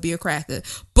you can still be a cracker,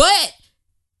 but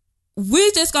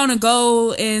we're just gonna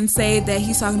go and say that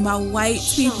he's talking about white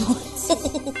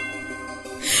people.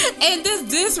 And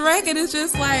this record is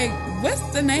just like, what's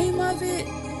the name of it?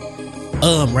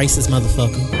 Racist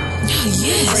motherfucker.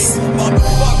 Yes.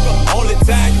 Only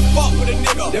time you fuck with a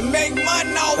nigga that make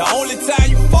money off. The only time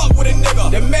you fuck with a nigga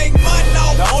that make money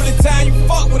off. The only time you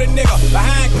fuck with a nigga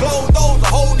behind closed doors, a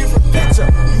whole different picture.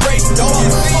 You racist, don't get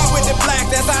seen with the black.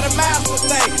 That's how the masters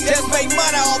say. Just make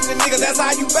money off the niggas. That's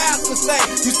how you bastards say.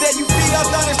 You said you feed us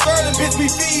done in Sterling, bitch.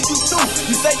 We feed you too.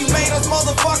 You say you made us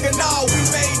motherfucking. No, we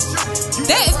made you.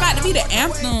 That is about to be the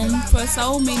anthem for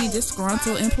so many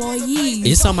disgruntled employees.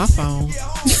 It's on my phone.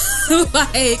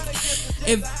 Like,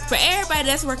 if for everybody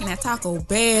that's working at Taco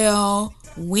Bell,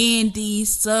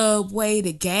 Wendy's, Subway,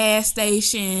 the gas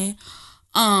station,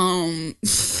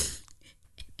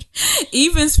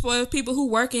 even for people who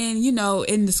work in, you know,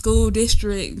 in the school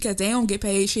district, because they don't get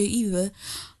paid shit either.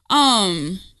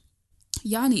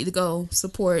 Y'all need to go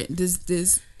support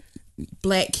this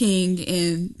Black King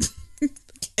and.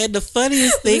 And the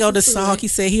funniest thing on the song, he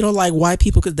said he don't like white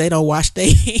people because they don't wash their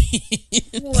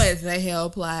hands. What the hell,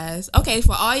 Plies? Okay,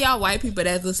 for all y'all white people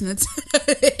that's listening to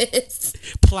this.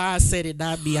 Plies said it,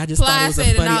 not me. I just thought it was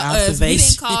a funny observation. We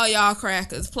didn't call y'all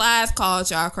crackers. Plies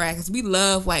called y'all crackers. We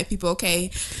love white people,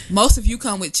 okay? Most of you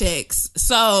come with checks.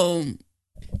 So,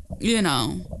 you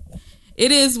know,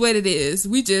 it is what it is.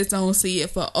 We just don't see it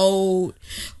for old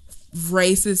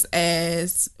racist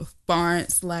ass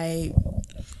farts like...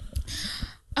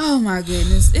 Oh my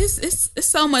goodness. It's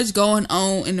so much going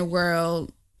on in the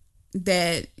world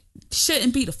that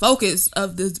shouldn't be the focus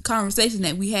of the conversation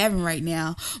that we having right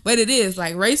now. But it is.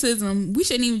 Like, racism, we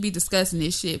shouldn't even be discussing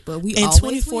this shit, but we in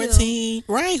always 2014,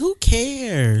 will. Right? Who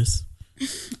cares?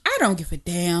 I don't give a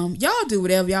damn. Y'all do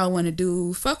whatever y'all want to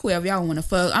do. Fuck whoever y'all want to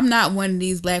fuck. I'm not one of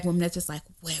these black women that's just like,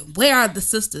 where are the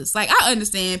sisters? Like, I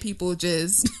understand people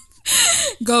just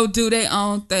go do their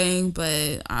own thing,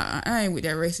 but I ain't with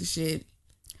that racist shit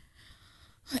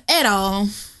at all.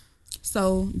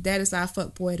 So that is our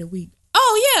fuck boy of the week.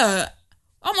 Oh yeah,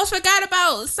 almost forgot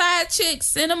about Side Chick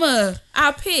Cinema,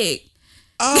 our pick.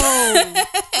 Oh.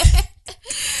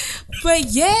 But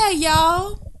yeah,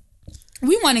 y'all,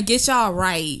 we want to get y'all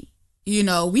right. You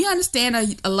know, we understand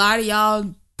a lot of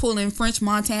y'all pulling French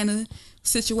Montana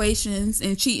situations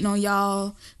and cheating on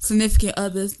y'all significant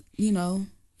others, you know.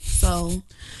 So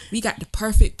we got the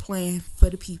perfect plan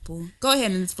for the people. Go ahead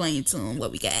and explain to them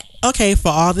what we got. Okay, for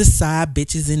all the side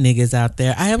bitches and niggas out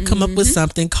there, I have come up with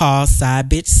something called Side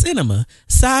Bitch Cinema.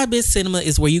 Side Bitch Cinema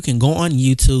is where you can go on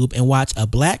YouTube and watch a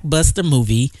blockbuster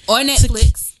movie. Or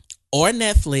Netflix.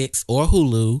 Or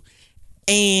Hulu.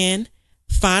 And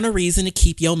find a reason to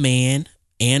keep your man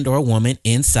and or woman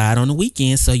inside on the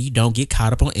weekend so you don't get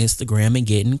caught up on Instagram and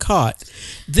getting caught.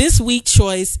 This week's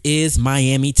choice is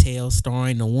Miami Tale,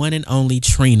 starring the one and only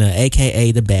Trina,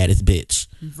 aka the baddest bitch.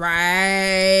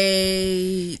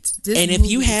 Right. And if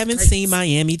you haven't seen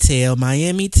Miami Tale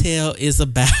is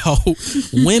about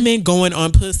women going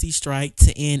on pussy strike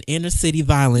to end inner city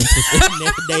violence within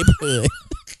their neighborhood.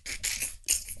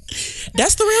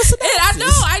 That's the real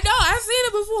synopsis. I know. I've seen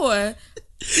it before.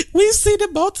 We've seen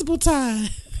it multiple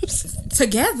times.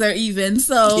 Together even.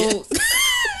 So yes.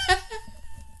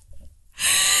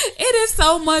 It is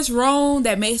so much wrong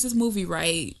that makes this movie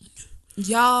right.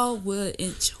 Y'all would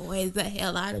enjoy the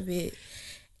hell out of it.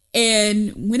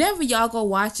 And whenever y'all go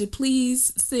watch it,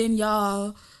 please send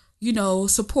y'all, you know,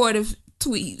 supportive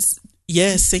tweets.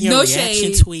 Yes, send your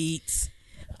reaction tweets.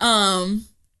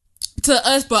 To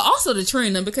us, but also to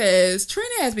Trina, because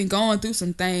Trina has been going through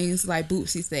some things, like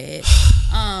Bootsy said.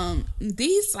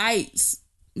 These sites,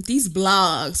 these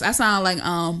blogs, I sound like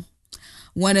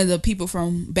one of the people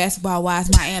from Basketball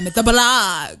Wives Miami. The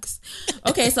blogs.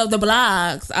 Okay, so the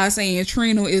blogs are saying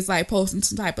Trina is like posting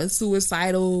some type of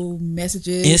suicidal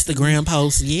messages. Instagram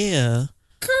posts, yeah.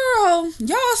 Girl,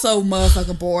 y'all so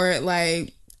motherfucking bored.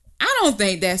 Like, I don't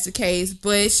think that's the case,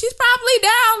 but she's probably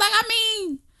down. Like, I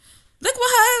mean, look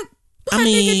what her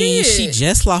nigga did. She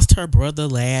just lost her brother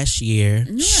last year.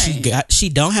 Right. She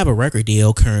don't have a record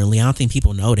deal currently. I don't think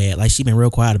people know that. Like, she been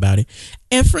real quiet about it.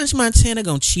 And French Montana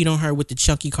gonna cheat on her with the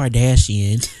chunky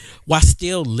Kardashian while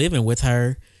still living with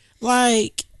her.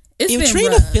 Like, if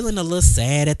Trina feeling a little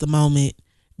sad at the moment,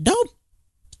 don't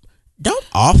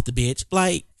off the bitch.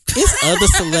 Like, it's other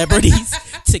celebrities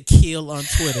to kill on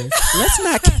Twitter. Let's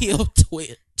not kill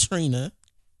Trina.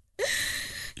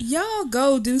 Y'all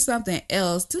go do something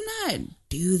else. Do not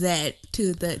do that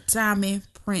to the Diamond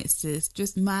Princess.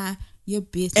 Just mind your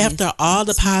business. After all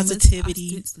the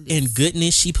positivity and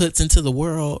goodness she puts into the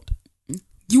world,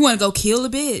 you want to go kill a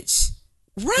bitch,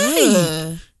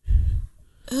 right?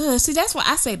 See, that's why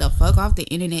I say the fuck off the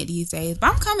internet these days.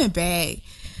 But I'm coming back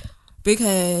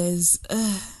because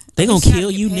They gonna She gotta kill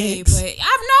get you paid, next. But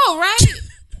I know, right?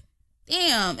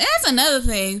 Damn, that's another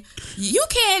thing. You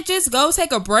can't just go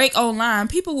take a break online.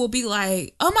 People will be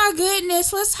like, "Oh my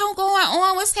goodness, what's going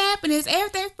on? What's happening? Is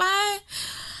everything fine?"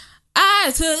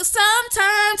 I took some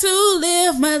time to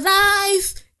live my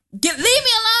life. Leave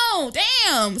me alone.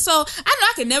 Damn. So I know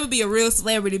I can never be a real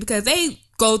celebrity because they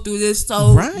go through this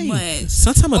so much.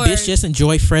 Sometimes a bitch just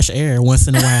enjoy fresh air once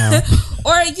in a while.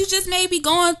 Or you just may be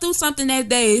going through something that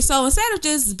day. So instead of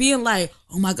just being like,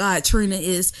 oh my God, Trina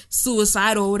is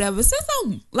suicidal or whatever, send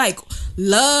some like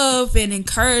love and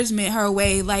encouragement her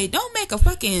way. Like, don't make a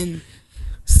fucking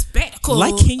spectacle.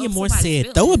 Like Kenya Moore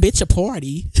said, throw a bitch a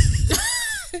party.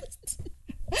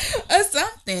 Or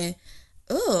something.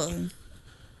 Ugh.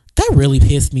 That really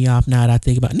pissed me off now that I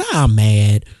think about it. Now I'm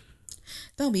mad.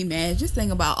 Don't be mad. Just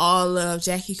think about all of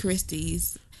Jackie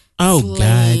Christie's. Oh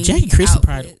God, Jackie Christie outfits.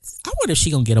 probably. I wonder if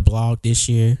she gonna get a blog this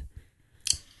year.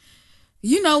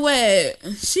 You know what?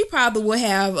 She probably would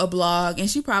have a blog, and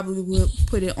she probably would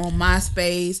put it on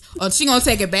MySpace, or she gonna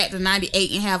take it back to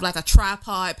 '98 and have like a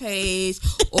tripod page,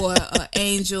 or a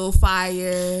Angel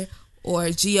Fire, or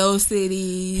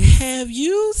GeoCities. Have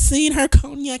you seen her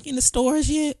cognac in the stores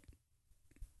yet?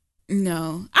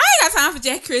 No, I ain't got time for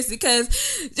Jackie Christie because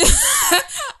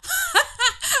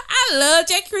I love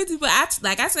Jackie Christie, but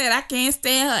like I said, I can't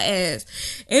stand her ass.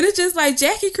 And it's just like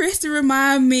Jackie Christie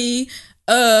remind me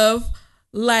of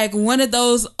like one of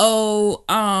those old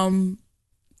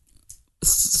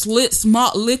slit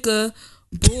smart liquor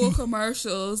bull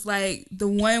commercials, like the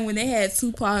one when they had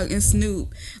Tupac and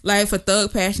Snoop, like for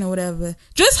Thug Passion or whatever.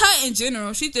 Just her in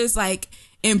general, she just like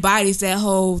embodies that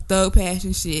whole Thug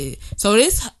Passion shit. So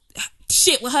this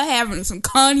shit with her having some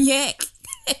cognac,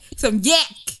 some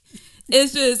yak,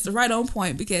 it's just right on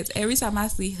point because every time I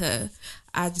see her,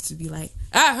 I just be like,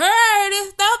 I heard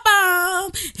it's the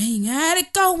bomb, ain't got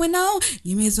it going on.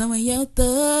 Give me some of your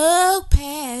Thug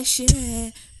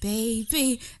Passion,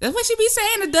 baby. That's what she be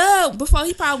saying to Doug before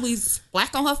he probably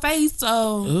black on her face.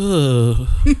 So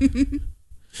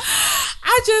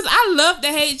I love to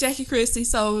hate Jackie Christie.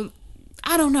 So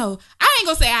I don't know. I ain't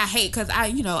gonna say I hate because I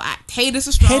hate is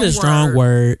a strong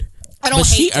word. I don't. But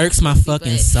she irks my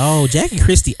fucking soul. Jackie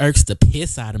Christie irks the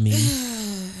piss out of me.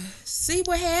 See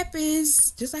what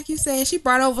happens. Just like you said, she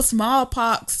brought over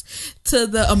smallpox to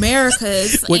the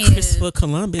Americas with Christopher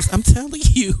Columbus. I'm telling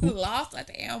you, lost her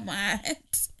damn mind.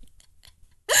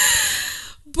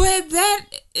 But that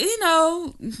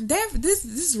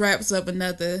this wraps up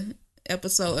another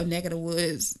episode of Neck of the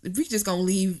Woods. We just gonna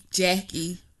leave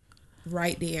Jackie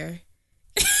right there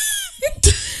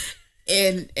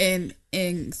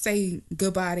and say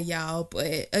goodbye to y'all.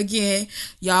 But again,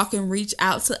 y'all can reach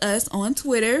out to us on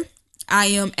Twitter. I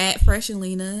am at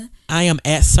Freshalina. I am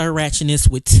at Sir Ratchiness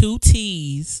with 2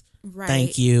 T's. Right.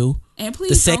 Thank you. And please,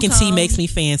 the second T makes me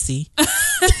fancy.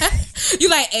 You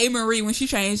like A. Marie when she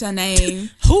changed her name.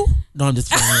 Who? No, I'm just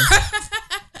playing.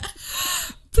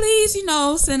 Please,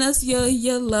 send us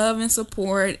your love and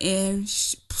support and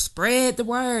spread the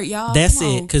word, y'all. That's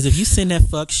it. Because if you send that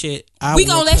fuck shit, we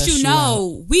gonna let you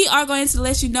know. We are going to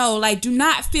let you know. Like, do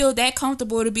not feel that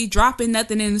comfortable to be dropping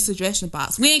nothing in the suggestion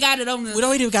box. We ain't got it on the. We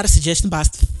don't even got a suggestion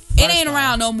box. It ain't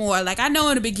around no more. Like, I know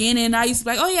in the beginning I used to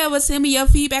be like, oh yeah, but send me your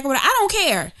feedback or whatever. I don't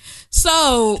care.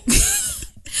 So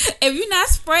if you're not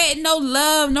spreading no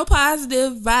love, no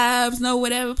positive vibes, no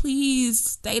whatever, please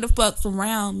stay the fuck from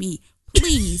around me.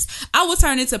 Please. I will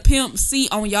turn into Pimp C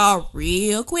on y'all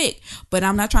real quick. But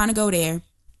I'm not trying to go there.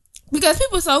 Because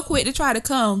people are so quick to try to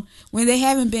come when they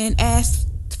haven't been asked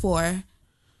for.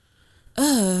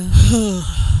 I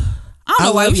don't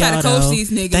know why we try to coach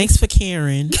these niggas. Thanks for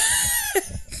caring.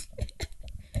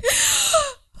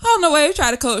 I don't know why we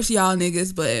try to coach y'all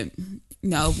niggas, but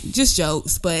no, just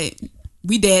jokes. But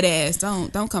we dead ass.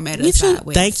 Don't come at us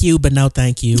sideways. Thank you, but no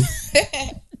thank you.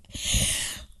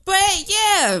 But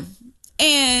yeah.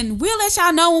 And we'll let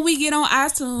y'all know when we get on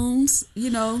iTunes.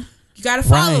 You gotta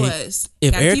follow us.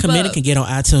 If Erica Minute can get on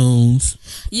iTunes.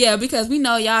 Yeah, because we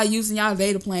know y'all using y'all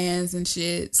data plans and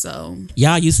shit. So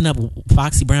y'all using up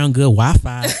Foxy Brown good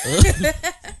Wi-Fi.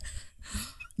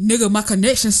 Nigga, my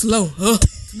connection slow. Too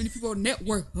many people on the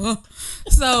network.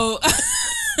 So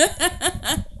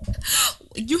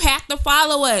you have to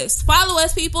follow us. Follow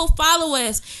us, people. Follow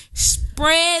us.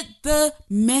 Spread the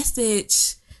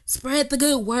message. Spread the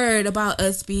good word about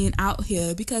us being out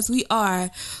here because we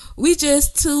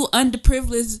just 2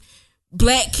 underprivileged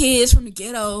black kids from the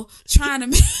ghetto trying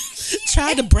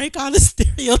to break all the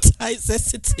stereotypes and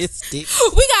statistics.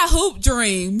 We got hoop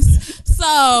dreams.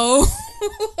 So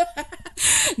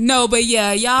No, but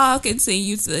yeah, y'all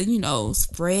continue to,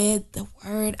 spread the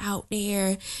word out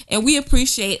there. And we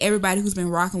appreciate everybody who's been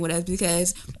rocking with us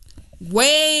because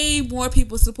way more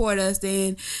people support us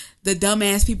than the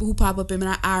dumbass people who pop up in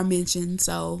our mention.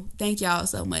 So thank y'all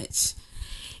so much.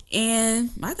 And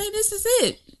I think this is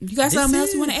it. You got something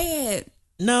else you want to add?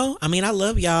 No, I mean, I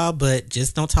love y'all, but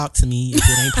just don't talk to me if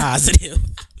it ain't positive.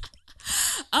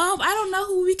 I don't know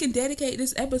who we can dedicate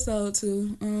this episode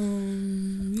to.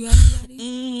 You got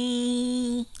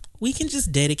anybody? We can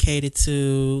just dedicate it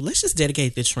to. Let's just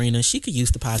dedicate it to Trina. She could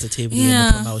use the positivity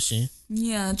and the promotion.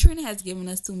 Yeah, Trina has given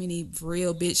us too many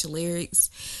real bitch lyrics,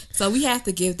 so we have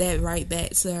to give that right back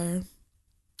to her.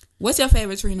 What's your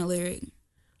favorite Trina lyric?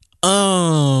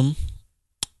 I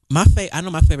know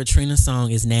my favorite Trina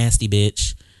song is "Nasty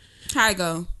Bitch." How it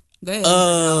go? Go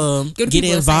ahead. Get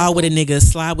involved with a nigga,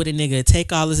 slide with a nigga,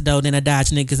 take all this dough, then I dodge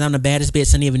nigga, cause I'm the baddest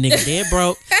bitch. I need a nigga dead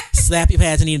broke, slap your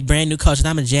pads, I need a brand new coach.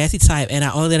 I'm a jazzy type, and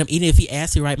I only let him eat it if he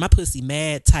asks me right. My pussy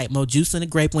mad tight, more juice in the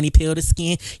grape when he peel the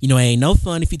skin. It ain't no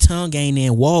fun if your tongue ain't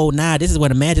in. Whoa, nah, this is where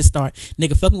the magic start.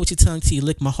 Nigga, fuck me with your tongue till you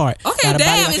lick my heart. Okay,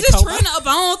 damn, is this Trina up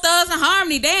on Thugs and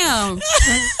Harmony? Damn.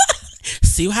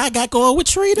 See how I got going with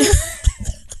Trina?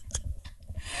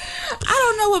 I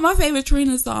don't know what my favorite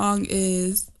Trina song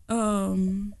is.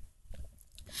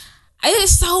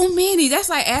 It's so many. That's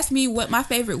like ask me what my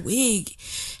favorite wig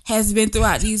has been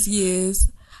throughout these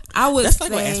years. That's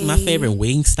like asking my favorite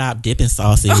Wingstop dipping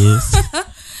sauce is.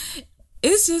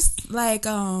 It's just like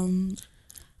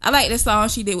I like the song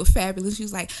she did with Fabulous. She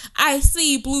was like, I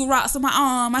see blue rocks on my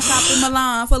arm. I shopped in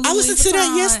Milan for Louis I listened to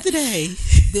that yesterday.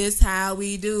 This how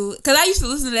we do. Because I used to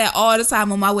listen to that all the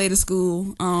time on my way to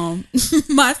school.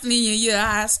 My senior year of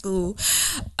high school.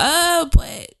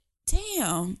 But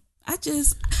damn, Trina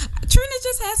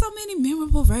just has so many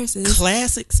memorable verses.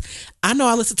 Classics. I know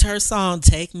I listened to her song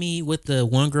Take Me with the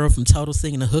one girl from Total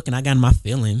singing the hook and I got in my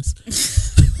feelings.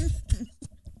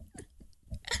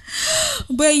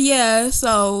 But yeah,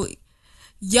 so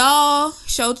y'all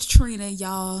show Trina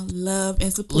y'all love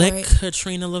and support. Let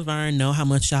Katrina Laverne know how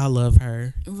much y'all love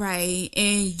her. Right.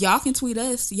 And y'all can tweet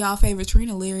us y'all favorite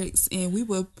Trina lyrics and we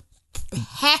will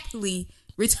happily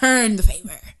return the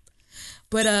favor.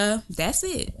 But that's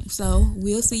it. So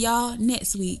we'll see y'all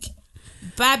next week.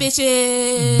 Bye,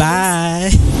 bitches.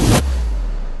 Bye.